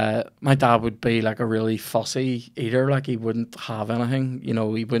dad would be like a really fussy eater. Like he wouldn't have anything. He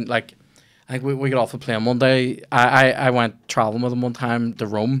wouldn't, like. I think we got off the plane one day. I went traveling with him one time to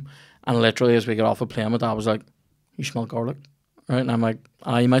Rome, and literally as we got off the plane, my dad was like, "You smell garlic." Right, and I'm like,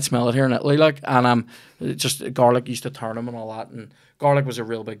 you might smell it here in Italy, like, and just garlic used to turn him and all that, and garlic was a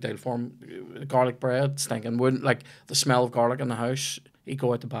real big deal for him. Garlic bread, stinking, wouldn't, like, the smell of garlic in the house, he'd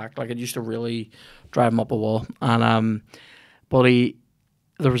go out the back, like, it used to really drive him up a wall. And but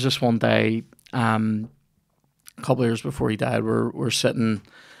there was this one day, a couple of years before he died, we're sitting,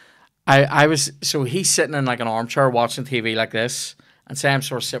 so he's sitting in like an armchair watching TV like this, and say I'm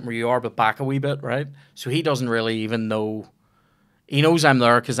sort of sitting where you are, but back a wee bit, right? So he doesn't really even know. He knows I'm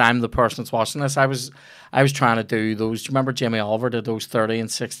there because I'm the person that's watching this. I was trying to do those. Do you remember Jamie Oliver did those 30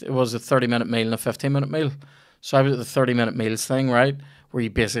 and 60? It was a 30-minute meal and a 15-minute meal. So I was at the 30-minute meals thing, right, where you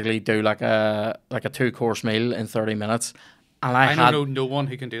basically do like a 2-course meal in 30 minutes. And I had no one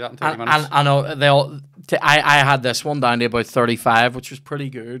who can do that in 30 minutes. and I know they all. I had this one down to about 35, which was pretty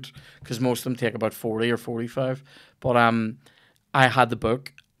good because most of them take about 40 or 45. But I had the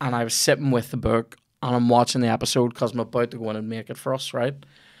book and I was sitting with the book. And I'm watching the episode because I'm about to go in and make it for us, right?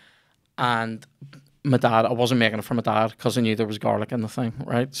 And my dad, I wasn't making it for my dad because I knew there was garlic in the thing,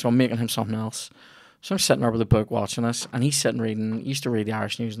 right? So I'm making him something else. So I'm sitting there with a book watching this, and he's sitting reading, he used to read the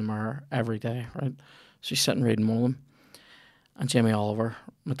Irish News in the Mirror every day, right? So he's sitting reading one of them. And Jamie Oliver,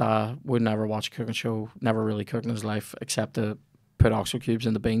 my dad, would never watch a cooking show, never really cooked in his life, except to put oxo cubes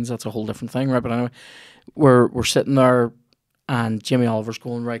in the beans. That's a whole different thing, right? But anyway, we're sitting there, and Jamie Oliver's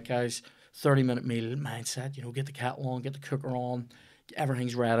going, right, guys, 30-minute meal mindset, get the kettle on, get the cooker on,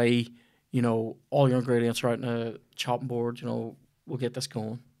 everything's ready, all your ingredients are out on a chopping board, we'll get this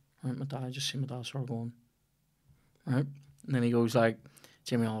going. Right, my dad, I just see my dad start going, right? And then he goes like,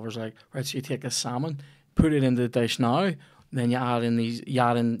 Jamie Oliver's like, right, so you take this salmon, put it into the dish now, then you add in,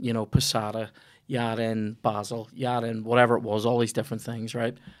 passata, you add in basil, you add in whatever it was, all these different things,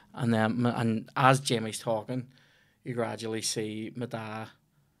 right? And as Jamie's talking, you gradually see my dad,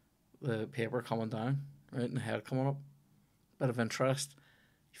 the paper coming down, right, and the head coming up, bit of interest,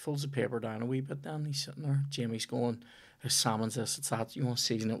 He folds the paper down a wee bit, then he's sitting there. Jamie's going, "There's salmon's this, it's that. You want to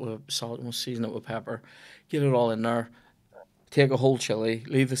season it with salt, you want to season it with pepper. Get it all in there. Take a whole chili,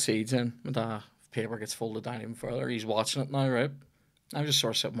 leave the seeds in. And the paper gets folded down even further. He's watching it now, right? I'm just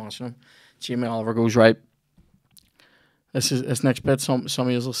sort of sitting watching him. Jamie Oliver goes, right, this next bit, some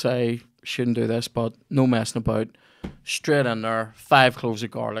of you will say, shouldn't do this, but no messing about. Straight in there, 5 cloves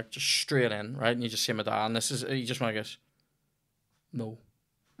of garlic, just straight in, right? And you just see my dad, and you just want to go, no.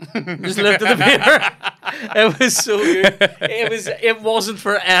 Just looked at the paper. It was so good. It wasn't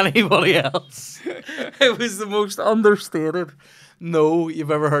for anybody else. It was the most understated no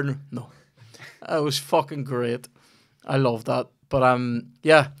you've ever heard. No. It was fucking great. I love that. But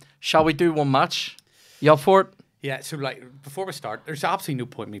yeah, shall we do one match? You up for it? Yeah, so like before we start, there's absolutely no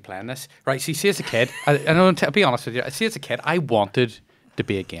point in me playing this. Right, see as a kid, I know to be honest with you, see as a kid, I wanted to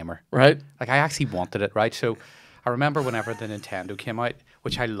be a gamer. Right. Like I actually wanted it, right? So I remember whenever the Nintendo came out,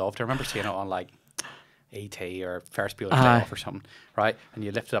 which I loved, I remember seeing it on like E.T. or Ferris Bueller's Day Off or something, right? And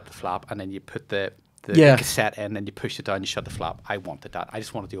you lifted up the flap and then you put the cassette in and you pushed it down, you shut the flap. I wanted that. I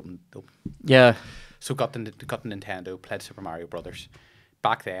just wanted to open. Yeah. So got the Nintendo, played Super Mario Brothers.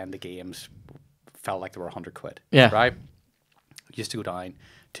 Back then, the games felt like they were £100. Yeah. Right? Used to go down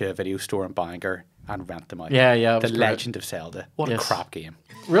to a video store in Bangor and rent them out. Yeah. The Legend of Zelda. What a crap game.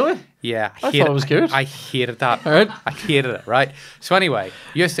 Really? Yeah. I thought it was good. I hated that. All right. I hated it, right? So anyway,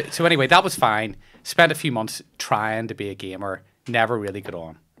 that was fine. Spent a few months trying to be a gamer. Never really got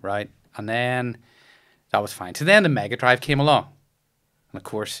on, right? And then that was fine. So then the Mega Drive came along. And of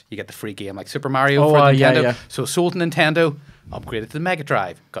course, you get the free game like Super Mario for Nintendo. Yeah. So sold Nintendo, upgraded to the Mega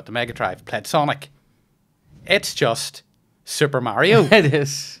Drive, got the Mega Drive, played Sonic. It's just Super Mario. It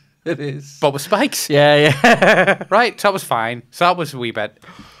is. But with spikes. Yeah. Right, so that was fine. So that was a wee bit.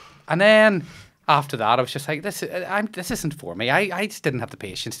 And then after that, I was just like, this isn't for me. I just didn't have the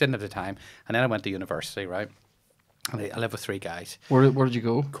patience, didn't have the time. And then I went to university, right? And I lived with 3 guys. Where did you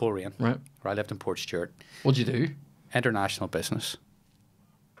go? Korean. Right. Where I lived in Port Stewart. What'd you do? International business.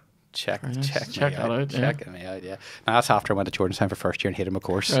 Check me out. Check me out, yeah. Now that's after I went to Jordanstown for first year and hated my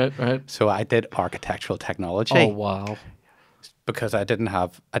course. Right. So I did architectural technology. Oh wow. Because I didn't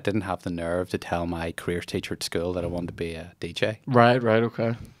have the nerve to tell my careers teacher at school that I wanted to be a DJ. Right,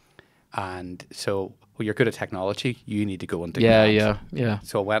 okay. And so well, you're good at technology, you need to go into Yeah.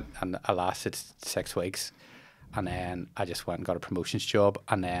 So I went and I lasted 6 weeks, and then I just went and got a promotions job,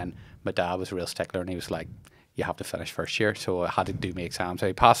 and then my dad was a real stickler and he was like, you have to finish first year, so I had to do my exam. So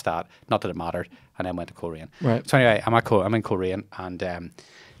I passed that, not that it mattered, and then went to Korean. Right. So anyway, I'm in Korean, and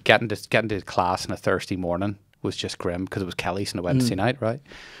getting to class on a Thursday morning was just grim because it was Kelly's on a Wednesday night, right?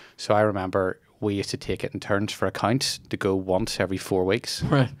 So I remember we used to take it in turns for accounts to go once every 4 weeks.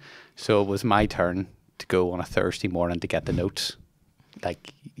 Right. So it was my turn to go on a Thursday morning to get the notes.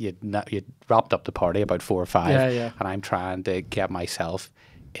 Like you'd wrapped up the party about 4 or 5, yeah. and I'm trying to get myself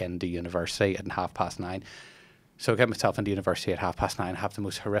into university at 9:30. So I get myself into university at 9:30, have the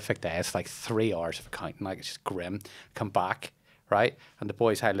most horrific day. It's like 3 hours of accounting, like it's just grim. Come back, right? And the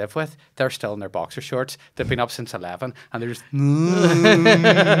boys I live with, they're still in their boxer shorts. They've been up since 11, and they're just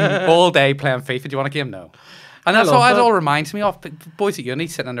all day playing FIFA. Do you want a game? No. And that's all. It all reminds me of boys at uni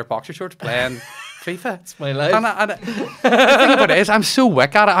sitting in their boxer shorts playing FIFA. It's my life. And the thing about it is, I'm so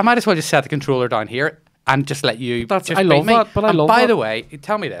wick at it. I might as well just set the controller down here and just let you. I love that. But I love that. By the way,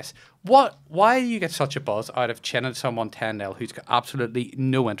 tell me this. Why do you get such a buzz out of chinning someone 10-0 who's got absolutely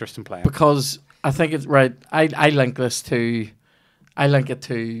no interest in playing? Because I think it's right. I link it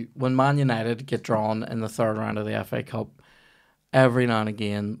to when Man United get drawn in the 3rd round of the FA Cup. Every now and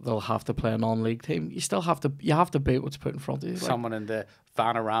again, they'll have to play a non-league team. You have to beat what's put in front of you. Someone in the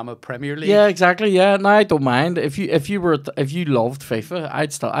Vanarama Premier League. Yeah, exactly. Yeah, no, I don't mind. If you loved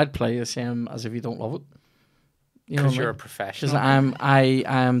FIFA, I'd play the same as if you don't love it. Because you're a professional. Because I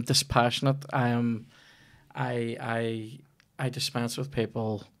am dispassionate. I dispense with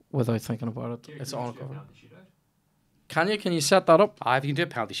people without thinking about it. It's all covered. Can you set that up? You can do a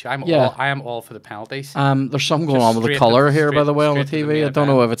penalty shoot. I am all for the penalties. There's something going on with the colour here, by the way, on the TV. I don't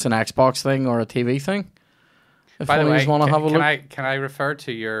know if it's an Xbox thing or a TV thing. By the way, can I refer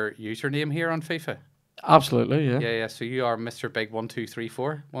to your username here on FIFA? Absolutely, yeah. Yeah. So you are Mr. Big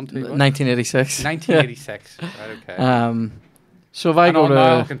 1234 1986. 1986. Right, okay. So if I go to,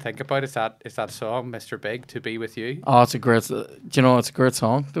 all I can think about is that song, Mr. Big, To Be With You. Oh, it's a great. Do you know it's a great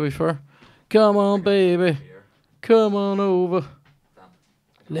song? To be fair, come on, baby, come on over.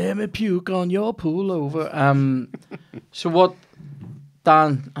 Let me puke on your pullover. So what,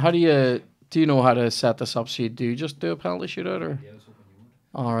 Dan? How do you know how to set this up? So you do just do a penalty shootout, or? Yeah,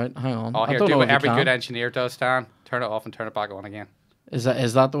 all right, hang on. Oh, here, do what every good engineer does, Dan. Turn it off and turn it back on again. Is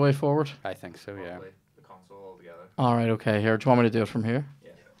that the way forward? I think so, yeah. Probably. The console altogether. All right, okay. Here, do you want me to do it from here?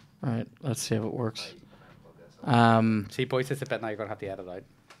 Yeah. Right, let's see if it works. Right. See, boys, this is a bit now you're going to have to edit out.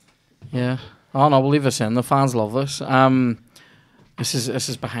 Yeah. Oh no, we'll leave this in. The fans love this. This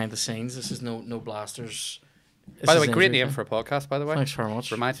is behind the scenes. This is no blasters. This By the is way, great injury name time. for a podcast, by the way. Thanks very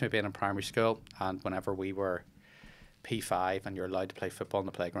much. Reminds me of being in primary school and whenever we were P5 and you're allowed to play football in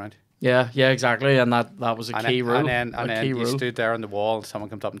the playground. Yeah, exactly. And that was a key rule. And then you stood there on the wall and someone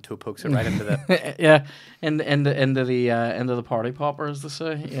comes up and toe pokes it right into the... Yeah, into the party popper, as they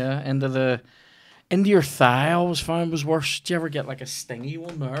say. Yeah, into your thigh. I always found was worse. Do you ever get like a stingy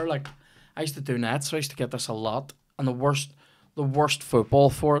one there? Like I used to do nets, so I used to get this a lot. And the worst football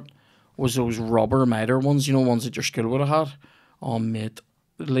for it was those rubber miter ones. You know, ones that your school would have had. Oh mate,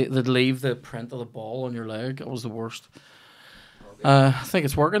 they'd leave the print of the ball on your leg. It was the worst. I think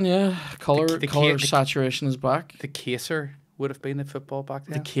it's working. Yeah, color saturation is back. The caser would have been the football back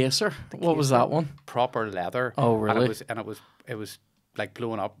then. The caser. What was that one? Proper leather. Oh really? And it was like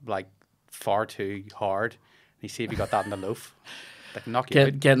blowing up like far too hard. You see if you got that in the loaf. Like knock you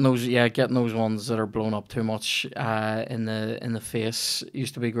out. Getting those ones that are blown up too much in the face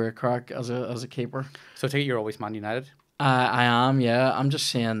used to be great crack as a keeper. So I take it you're always Man United? I am, yeah. I'm just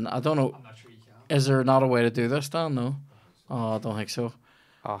saying, I don't know. I'm not sure you can. Is there not a way to do this, Dan? No. Oh, I don't think so.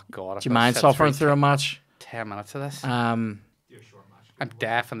 Oh God! Do you mind suffering through a match? 10 minutes of this. Do a short match. I'm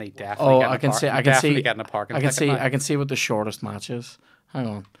definitely. Oh, I can see. I can see. Getting a parking I can ticket see. now. I can see what the shortest match is. Hang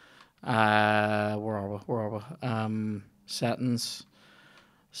on. Where are we? Settings.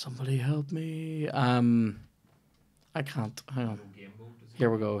 Somebody help me. I can't. Hang on. Game mode. Here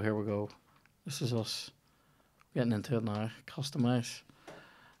we go. This is us getting into it now. Customize.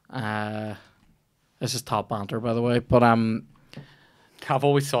 This is top banter, by the way. But I've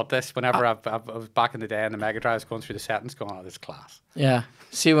always thought this whenever I was back in the day in the Mega Drive, I was going through the settings, going, "Oh, this is class." yeah.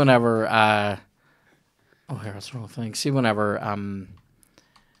 See whenever. Oh, here that's the wrong thing. See whenever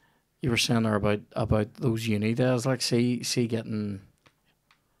you were saying there about those uni days. Like see getting.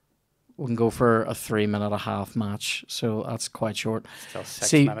 We can go for a 3.5 match, so that's quite short. Still 6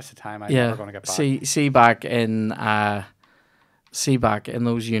 See- minutes of time. I'm never going to get back. See back in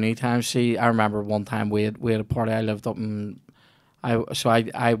those uni times. See, I remember one time we had a party. I lived up in, I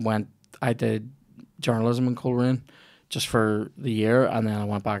did journalism in Coleraine just for the year, and then I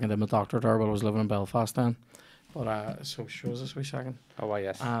went back and did my doctorate there. But I was living in Belfast then. But so show us this wee second. Oh, well,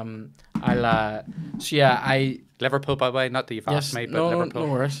 yes. I Liverpool, by the way, not that you've asked me, but Liverpool.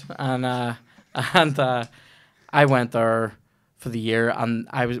 no worries. And I went there for the year, and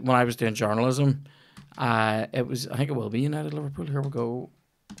when I was doing journalism, it was, I think it will be United Liverpool. Here we go.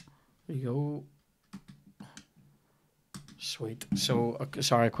 There you go. Sweet. So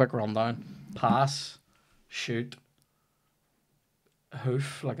sorry, a quick rundown. Pass, shoot,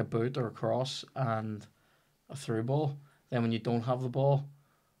 hoof like a boot or a cross, and a through ball. Then when you don't have the ball,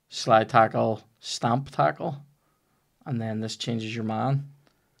 slide tackle, stamp tackle, and then this changes your man.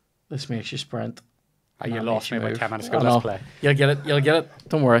 This makes you sprint. You and that lost makes me you about move. 10 minutes I ago. know. Let's play. You'll get it.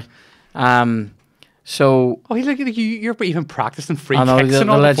 Don't worry. So Oh, look at you. You're even practicing free I know kicks they'll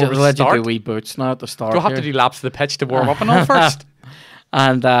and all let you before we start. do wee boots now at the start. Do you have to here. do laps of the pitch to warm up and all first?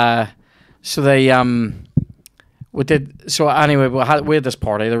 And so they we did. So anyway, we had this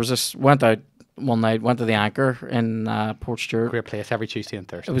party. There was this, went out one night, went to the Anchor in Port Stewart. Great place every Tuesday and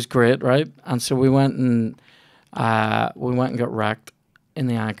Thursday. It was great, right? And so we went and got wrecked in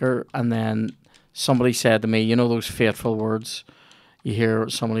the Anchor, and then somebody said to me, you know those fateful words, you hear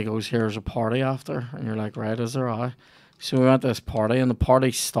somebody goes, "Here's a party after," and you're like, right, is there? I? So we went to this party, and the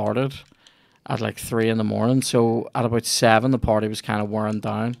party started at like 3 a.m. So at about 7, the party was kind of wearing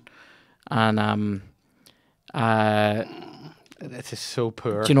down, and This is so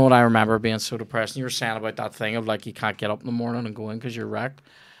poor. do you know what I remember being so depressed? And you were saying about that thing of like you can't get up in the morning and go in because you're wrecked.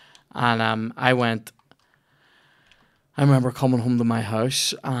 And I remember coming home to my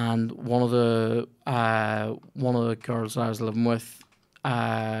house, and one of the girls that I was living with,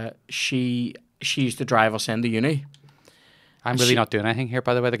 she used to drive us into uni. I'm really not doing anything here,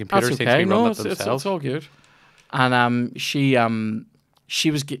 by the way. The That's computer seems to okay. be No, running it's, up it's themselves. all good. And she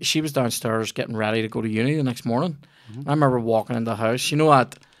was downstairs getting ready to go to uni the next morning. I remember walking in the house. You know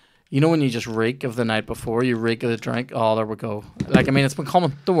what? You know when you just reek of the night before, you reek of the drink. Oh, there we go. Like, I mean, it's been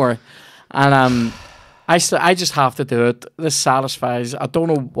coming. Don't worry. And I just have to do it. This satisfies. I don't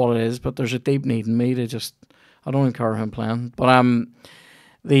know what it is, but there's a deep need in me to just. I don't even care who I'm playing. But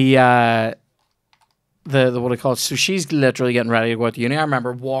the what I call it. So she's literally getting ready to go out to uni. I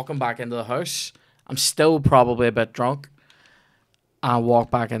remember walking back into the house. I'm still probably a bit drunk. I walk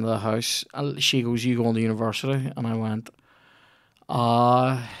back into the house, and she goes, "You going to university?" And I went,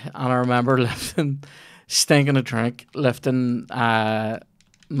 And I remember stinking a drink, lifting my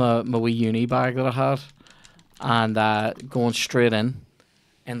wee uni bag that I had, and going straight in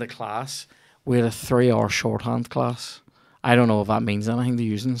the class. We had a 3-hour shorthand class. I don't know if that means anything to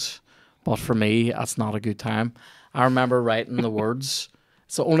users, but for me, that's not a good time. I remember writing the words.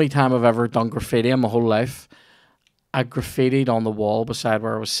 It's the only time I've ever done graffiti in my whole life. I graffitied on the wall beside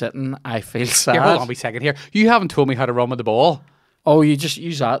where I was sitting. I feel sad. Here, hold on a second here. You haven't told me how to run with the ball. Oh, you just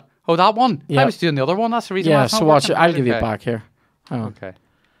use that. Oh, that one? Yeah. I was doing the other one. That's the reason why Yeah, it's not so watch it. working. I'll give you it Okay. back here. Hang on. Okay.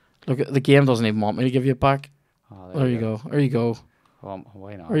 Look, the game doesn't even want me to give you it back. Oh, There you go. There you go. Well,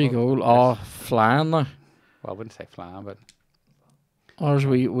 why not? There you go. Oh, flying now. Well, I wouldn't say flying, but... Ours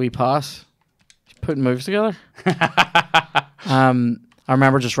we pass. Putting moves together. I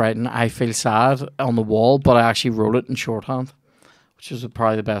remember just writing "I feel sad" on the wall, but I actually wrote it in shorthand, which is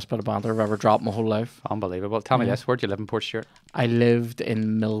probably the best bit of banter I've ever dropped in my whole life. Unbelievable. Tell me Yeah. this. Where'd you live in Port Stewart? I lived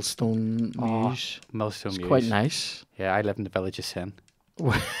in Millstone Oh, Mews. Millstone It's Mews. quite nice. Yeah, I lived in the village of Sin.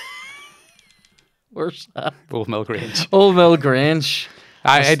 Where's that? Old Mill Grange. Old Mill Grange.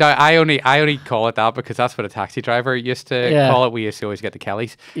 I only call it that because that's what a taxi driver used to Yeah. call it. We used to always get the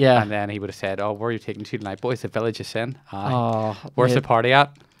Kellys. Yeah. And then he would have said, "Oh, where are you taking to tonight, boys? The village of Sin." Aye. Oh, Where's mate, the party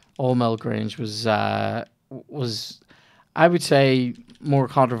at? Old Mill Grange was I would say more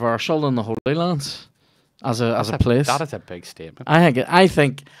controversial than the Holy Lands as a place. That is a big statement. I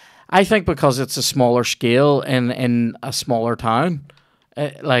think because it's a smaller scale in a smaller town,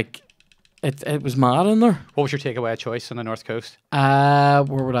 it was mad in there. What was your takeaway choice on the North Coast? Where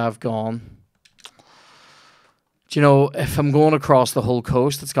would I have gone? Do you know, if I'm going across the whole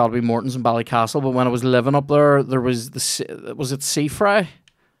coast, it's got to be Morton's and Ballycastle. But when I was living up there, there was was it Sea Fry?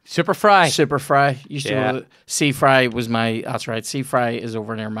 Super Fry. Super Fry. Used to Yeah. go to Sea Fry was my. That's right. Sea Fry is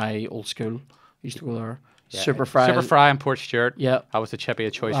over near my old school. Used to go there. Yeah. Super Fry. Super Fry in Port Stewart. Yeah, That was the chippy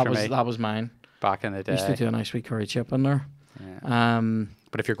choice that for was me that was mine. back in the Used to day. do a nice wee curry chip in there. Yeah.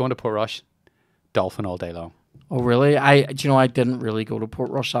 But if you're going to Port Rush, Dolphin all day long. Oh really? Do you know I didn't really go to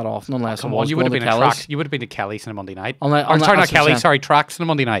Port Rush that often unless Come I on, was you would have going been to in Kelly's. Tracks. You would have been to Kelly's on a Monday night. On the- Or on the- sorry, not that's what I'm Kelly. saying. Sorry, Tracks on a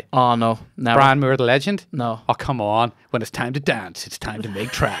Monday night. Oh no, never. Brian Moore, the legend. No. Oh come on! When it's time to dance, it's time to make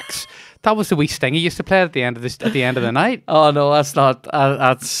tracks. That was the wee sting he used to play at the end of the night. Oh no, that's not.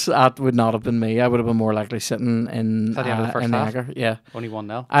 That would not have been me. I would have been more likely sitting in At the end of the first in the half? anchor. Yeah, Only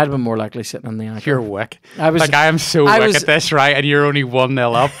 1-0. I'd have been more likely sitting in the anchor. You're wick. I was. Like I am so I wick was- at this, right? And you're only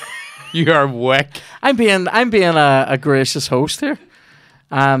 1-0 up. You are wick. I'm being a gracious host here.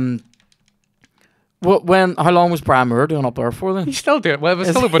 How long was Brian Moore doing up there for then? He's still doing well. It was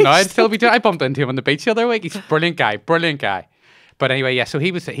still open now. I'd still be doing. I bumped into him on the beach the other week. He's a brilliant guy. But anyway, yeah. So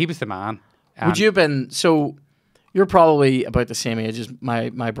he was the man. Would you have been so? You're probably about the same age as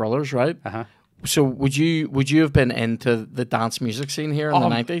my brothers, right? Uh-huh. So would you have been into the dance music scene here in the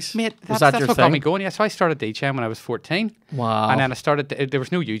 90s? Mate, Was that's your what got thing? me going. Yeah, so I started DJing when I was 14. Wow. And then I started, there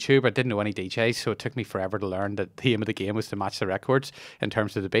was no YouTube. I didn't know any DJs, so it took me forever to learn that the aim of the game was to match the records in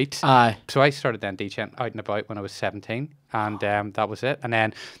terms of the beats. Aye. So I started then DJing out and about when I was 17, and that was it. And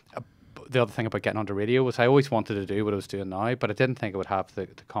then the other thing about getting onto radio was I always wanted to do what I was doing now, but I didn't think I would have the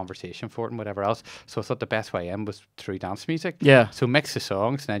conversation for it and whatever else. So I thought the best way in was through dance music. Yeah. So mix the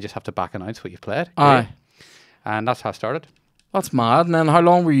songs and then just have to back announce what you've played. Aye. And that's how I started. That's mad. And then how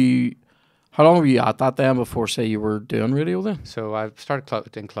long were you at that then before say you were doing radio then? So I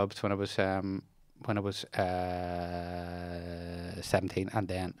started in clubs when I was 17, and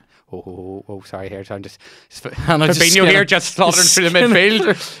then sorry here, so I'm just And I just Fabinho skin here it. just slaughtering through the Skin it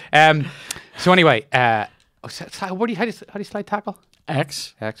midfield. So anyway, how do you slide tackle?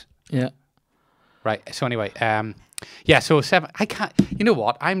 X. X. Yeah. Right. So anyway, yeah. So 7. I can't. You know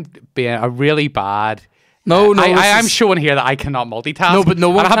what? I'm being a really bad. No, this I'm is- showing here that I cannot multitask. No, but no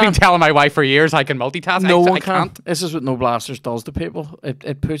one And I have been can. telling my wife for years I can multitask. No one I can. can't. This is what No Blasters does to people.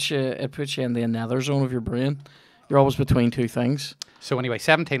 It puts you in the nether zone of your brain. You're always between two things. So anyway,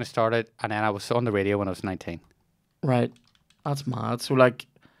 17 I started, and then I was on the radio when I was 19. Right. That's mad.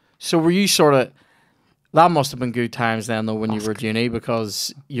 So were you sort of? That must have been good times then, though, when you were at uni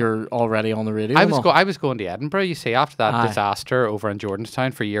because you're already on the radio. I and was all. I was going to Edinburgh. You see, after that Aye. disaster over in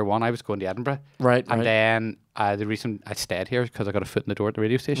Jordanstown for year 1, I was going to Edinburgh, Right. and Right. then the reason I stayed here is because I got a foot in the door at the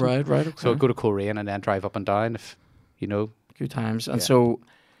radio station. Right. Right. Okay. So I'd go to Coleraine and then drive up and down. If you know, good times. And Yeah. so,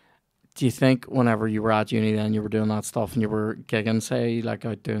 do you think whenever you were at uni, then you were doing that stuff and you were gigging, say, like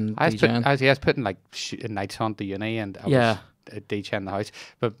out doing I was, DJing? I was putting like nights on the uni, and I Yeah. was DJing in the house.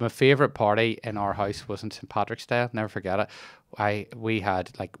 But my favourite party in our house was in St Patrick's Day. I'll never forget it. We had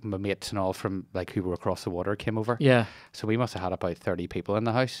like my mates and all from like who were across the water came over. Yeah. So we must have had about 30 people in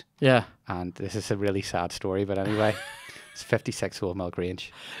the house. Yeah. And this is a really sad story, but anyway. It's 56 Old Mill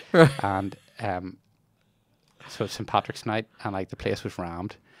Grange. Right. And so it's St. Patrick's night, and like the place was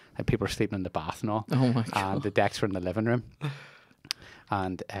rammed, and people were sleeping in the bath and all. Oh my And god. the decks were in the living room.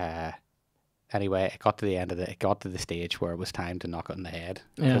 And anyway, it got to the stage where it was time to knock it on the head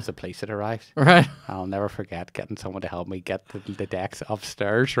Yeah. because the police had arrived. Right. I'll never forget getting someone to help me get the decks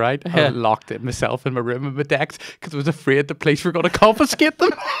upstairs, right? Yeah. I locked it myself in my room with my decks because I was afraid the police were going to confiscate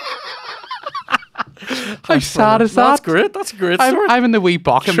them. How sad is that? That's great. That's a great story. I'm in the wee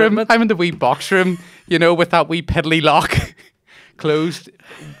box room. Commitment. I'm in the wee box room, you know, with that wee piddly lock closed,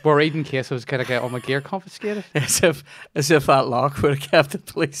 worried in case I was going to get all my gear confiscated. As if that lock would have kept the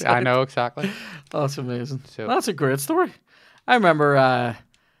police out. I know, exactly. Oh, that's amazing. So- That's a great story. I remember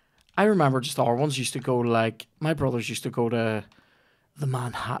just our ones used to go to, like, my brothers used to go to the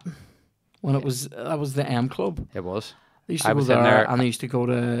Manhattan when that was the M Club. It was. They used to I go was in there, there. and they used to go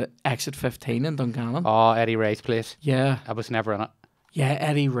to Exit 15 in Dungannon. Oh, Eddie Ray's place. Yeah. I was never in it. Yeah,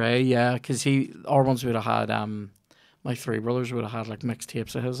 Eddie Ray, yeah, because our ones would have had, my three brothers would have had, like,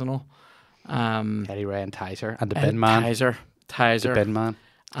 mixtapes of his and all. Eddie Ray and Tizer and the Bin Man. Tizer. The Bin Man.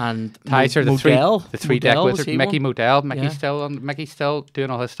 And Tizer, the three deck Modell, was wizard, he Mickey one? Modell. Yeah. Mickey's still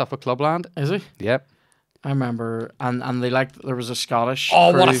doing all his stuff with Clubland. Is he? Yep. I remember, and they liked, there was a Scottish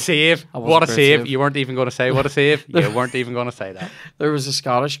Oh, what a crew. save! That was What a great save! save. You weren't even going to say what a save. You weren't even going to say that. There was a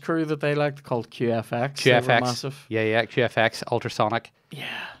Scottish crew that they liked called QFX. They were QFX, massive. yeah, QFX, Ultrasonic,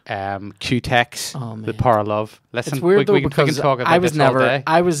 Yeah. QTEX, Oh, the man. Power of Love. Listen, It's weird though we can because talk about I was this all never, day.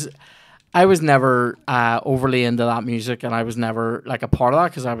 I was never overly into that music, and I was never like a part of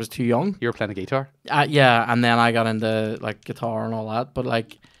that because I was too young. You were playing the guitar. Yeah, and then I got into like guitar and all that, but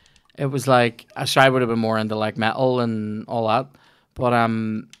like it was like I would have been more into like metal and all that, but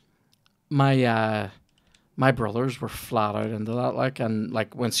my brothers were flat out into that, like, and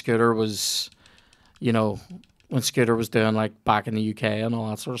like when Scooter was, you know, when Scooter was doing like back in the UK and all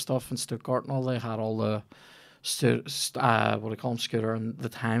that sort of stuff in Stuttgart and all, they had all the what do you call them, Scooter and the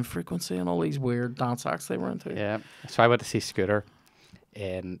Time Frequency and all these weird dance acts they were into. Yeah. So I went to see Scooter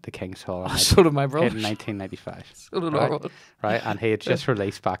in the King's Hall in So did my in brothers. 1995. So did right? our brothers. Right, and he had just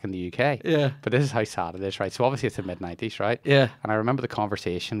released back in the UK. Yeah. But this is how sad it is, right? So obviously it's the mid-90s, right? Yeah. And I remember the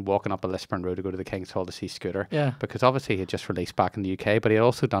conversation walking up a Lisburn Road to go to the King's Hall to see Scooter. Yeah. Because obviously he had just released back in the UK, but he had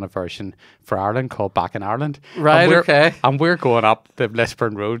also done a version for Ireland called Back in Ireland. Right, And we're- okay. And we're going up the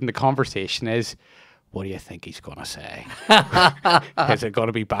Lisburn Road, and the conversation is, what do you think he's going to say? Is it going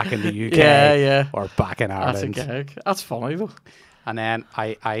to be back in the UK Yeah, yeah. or back in That's a Ireland? gag. That's funny though. And then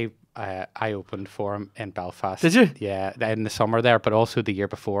I opened for him in Belfast. Did you? Yeah, in the summer there, but also the year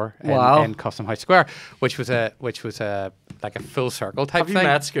before Wow. in Custom House Square, which was a like a full circle type Have you thing.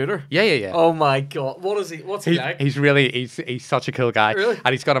 met Scooter? Yeah. Oh my god, what is he? What's he like? He's such a cool guy. Really?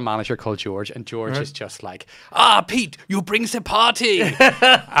 And he's got a manager called George, and George Right. is just like, Pete, you brings the party.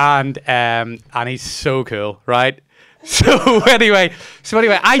 and he's so cool, right? So anyway, This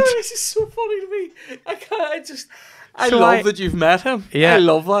is so funny to me. I So love that you've met him. Yeah. I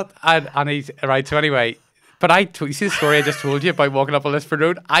love that. and he's right. So anyway, but you see the story I just told you about walking up a Lisford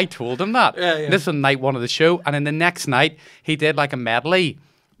Road. I told him that. Yeah. This was night one of the show, and then the next night he did like a medley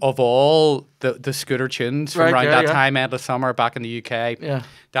of all the Scooter tunes from Right, around yeah, that yeah. time, Endless Summer, back in the UK. Yeah.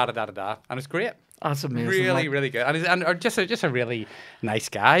 And it's great. That's amazing. Really, like, really good, and just a really nice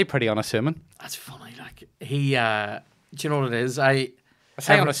guy, pretty unassuming. That's funny. Like he, do you know what it is? I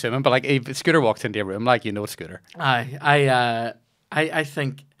say unassuming, but like if Scooter walks into a room, like you know it's Scooter. I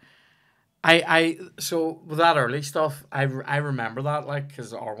think so with that early stuff, I remember that, like,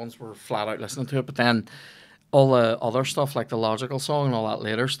 because our ones were flat out listening to it, but then all the other stuff like the Logical song and all that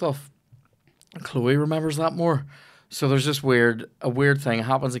later stuff, Chloe remembers that more. So there's this weird thing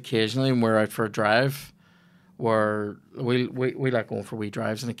happens occasionally when we're out for a drive, where we like going for wee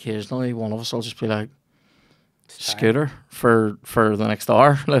drives, and occasionally one of us will just be like, Scooter for the next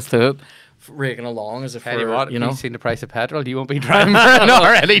hour, let's do it. Raking along as if Tell you we're, what, you if know. you've seen the price of petrol, you won't be driving for an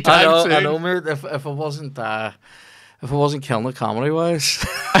hour anytime soon. I know, mate. If it wasn't killing it comedy wise.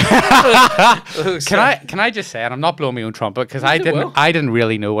 Can I just say, and I'm not blowing my own trumpet because I did well. didn't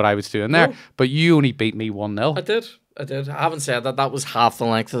really know what I was doing there, No. but you only beat me 1-0. I did. I haven't said that. That was half the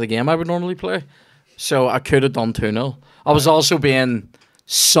length of the game I would normally play. So I could have done 2-0. I was also being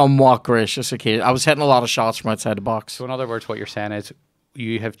somewhat gracious occasionally. I was hitting a lot of shots from outside the box. So in other words, what you're saying is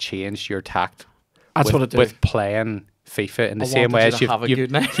you have changed your tact. That's with, what I do. with playing FIFA in the I same wanted way you as to have a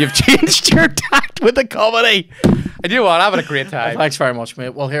good night. you've changed your tact with the comedy. And you know what? I'm having a great time. Thanks very much,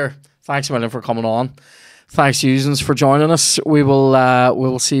 mate. Well, here, thanks a million for coming on. Thanks, Usins, for joining us. We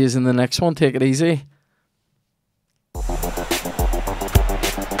will see you in the next one. Take it easy.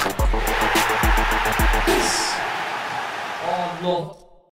 Unbelievable.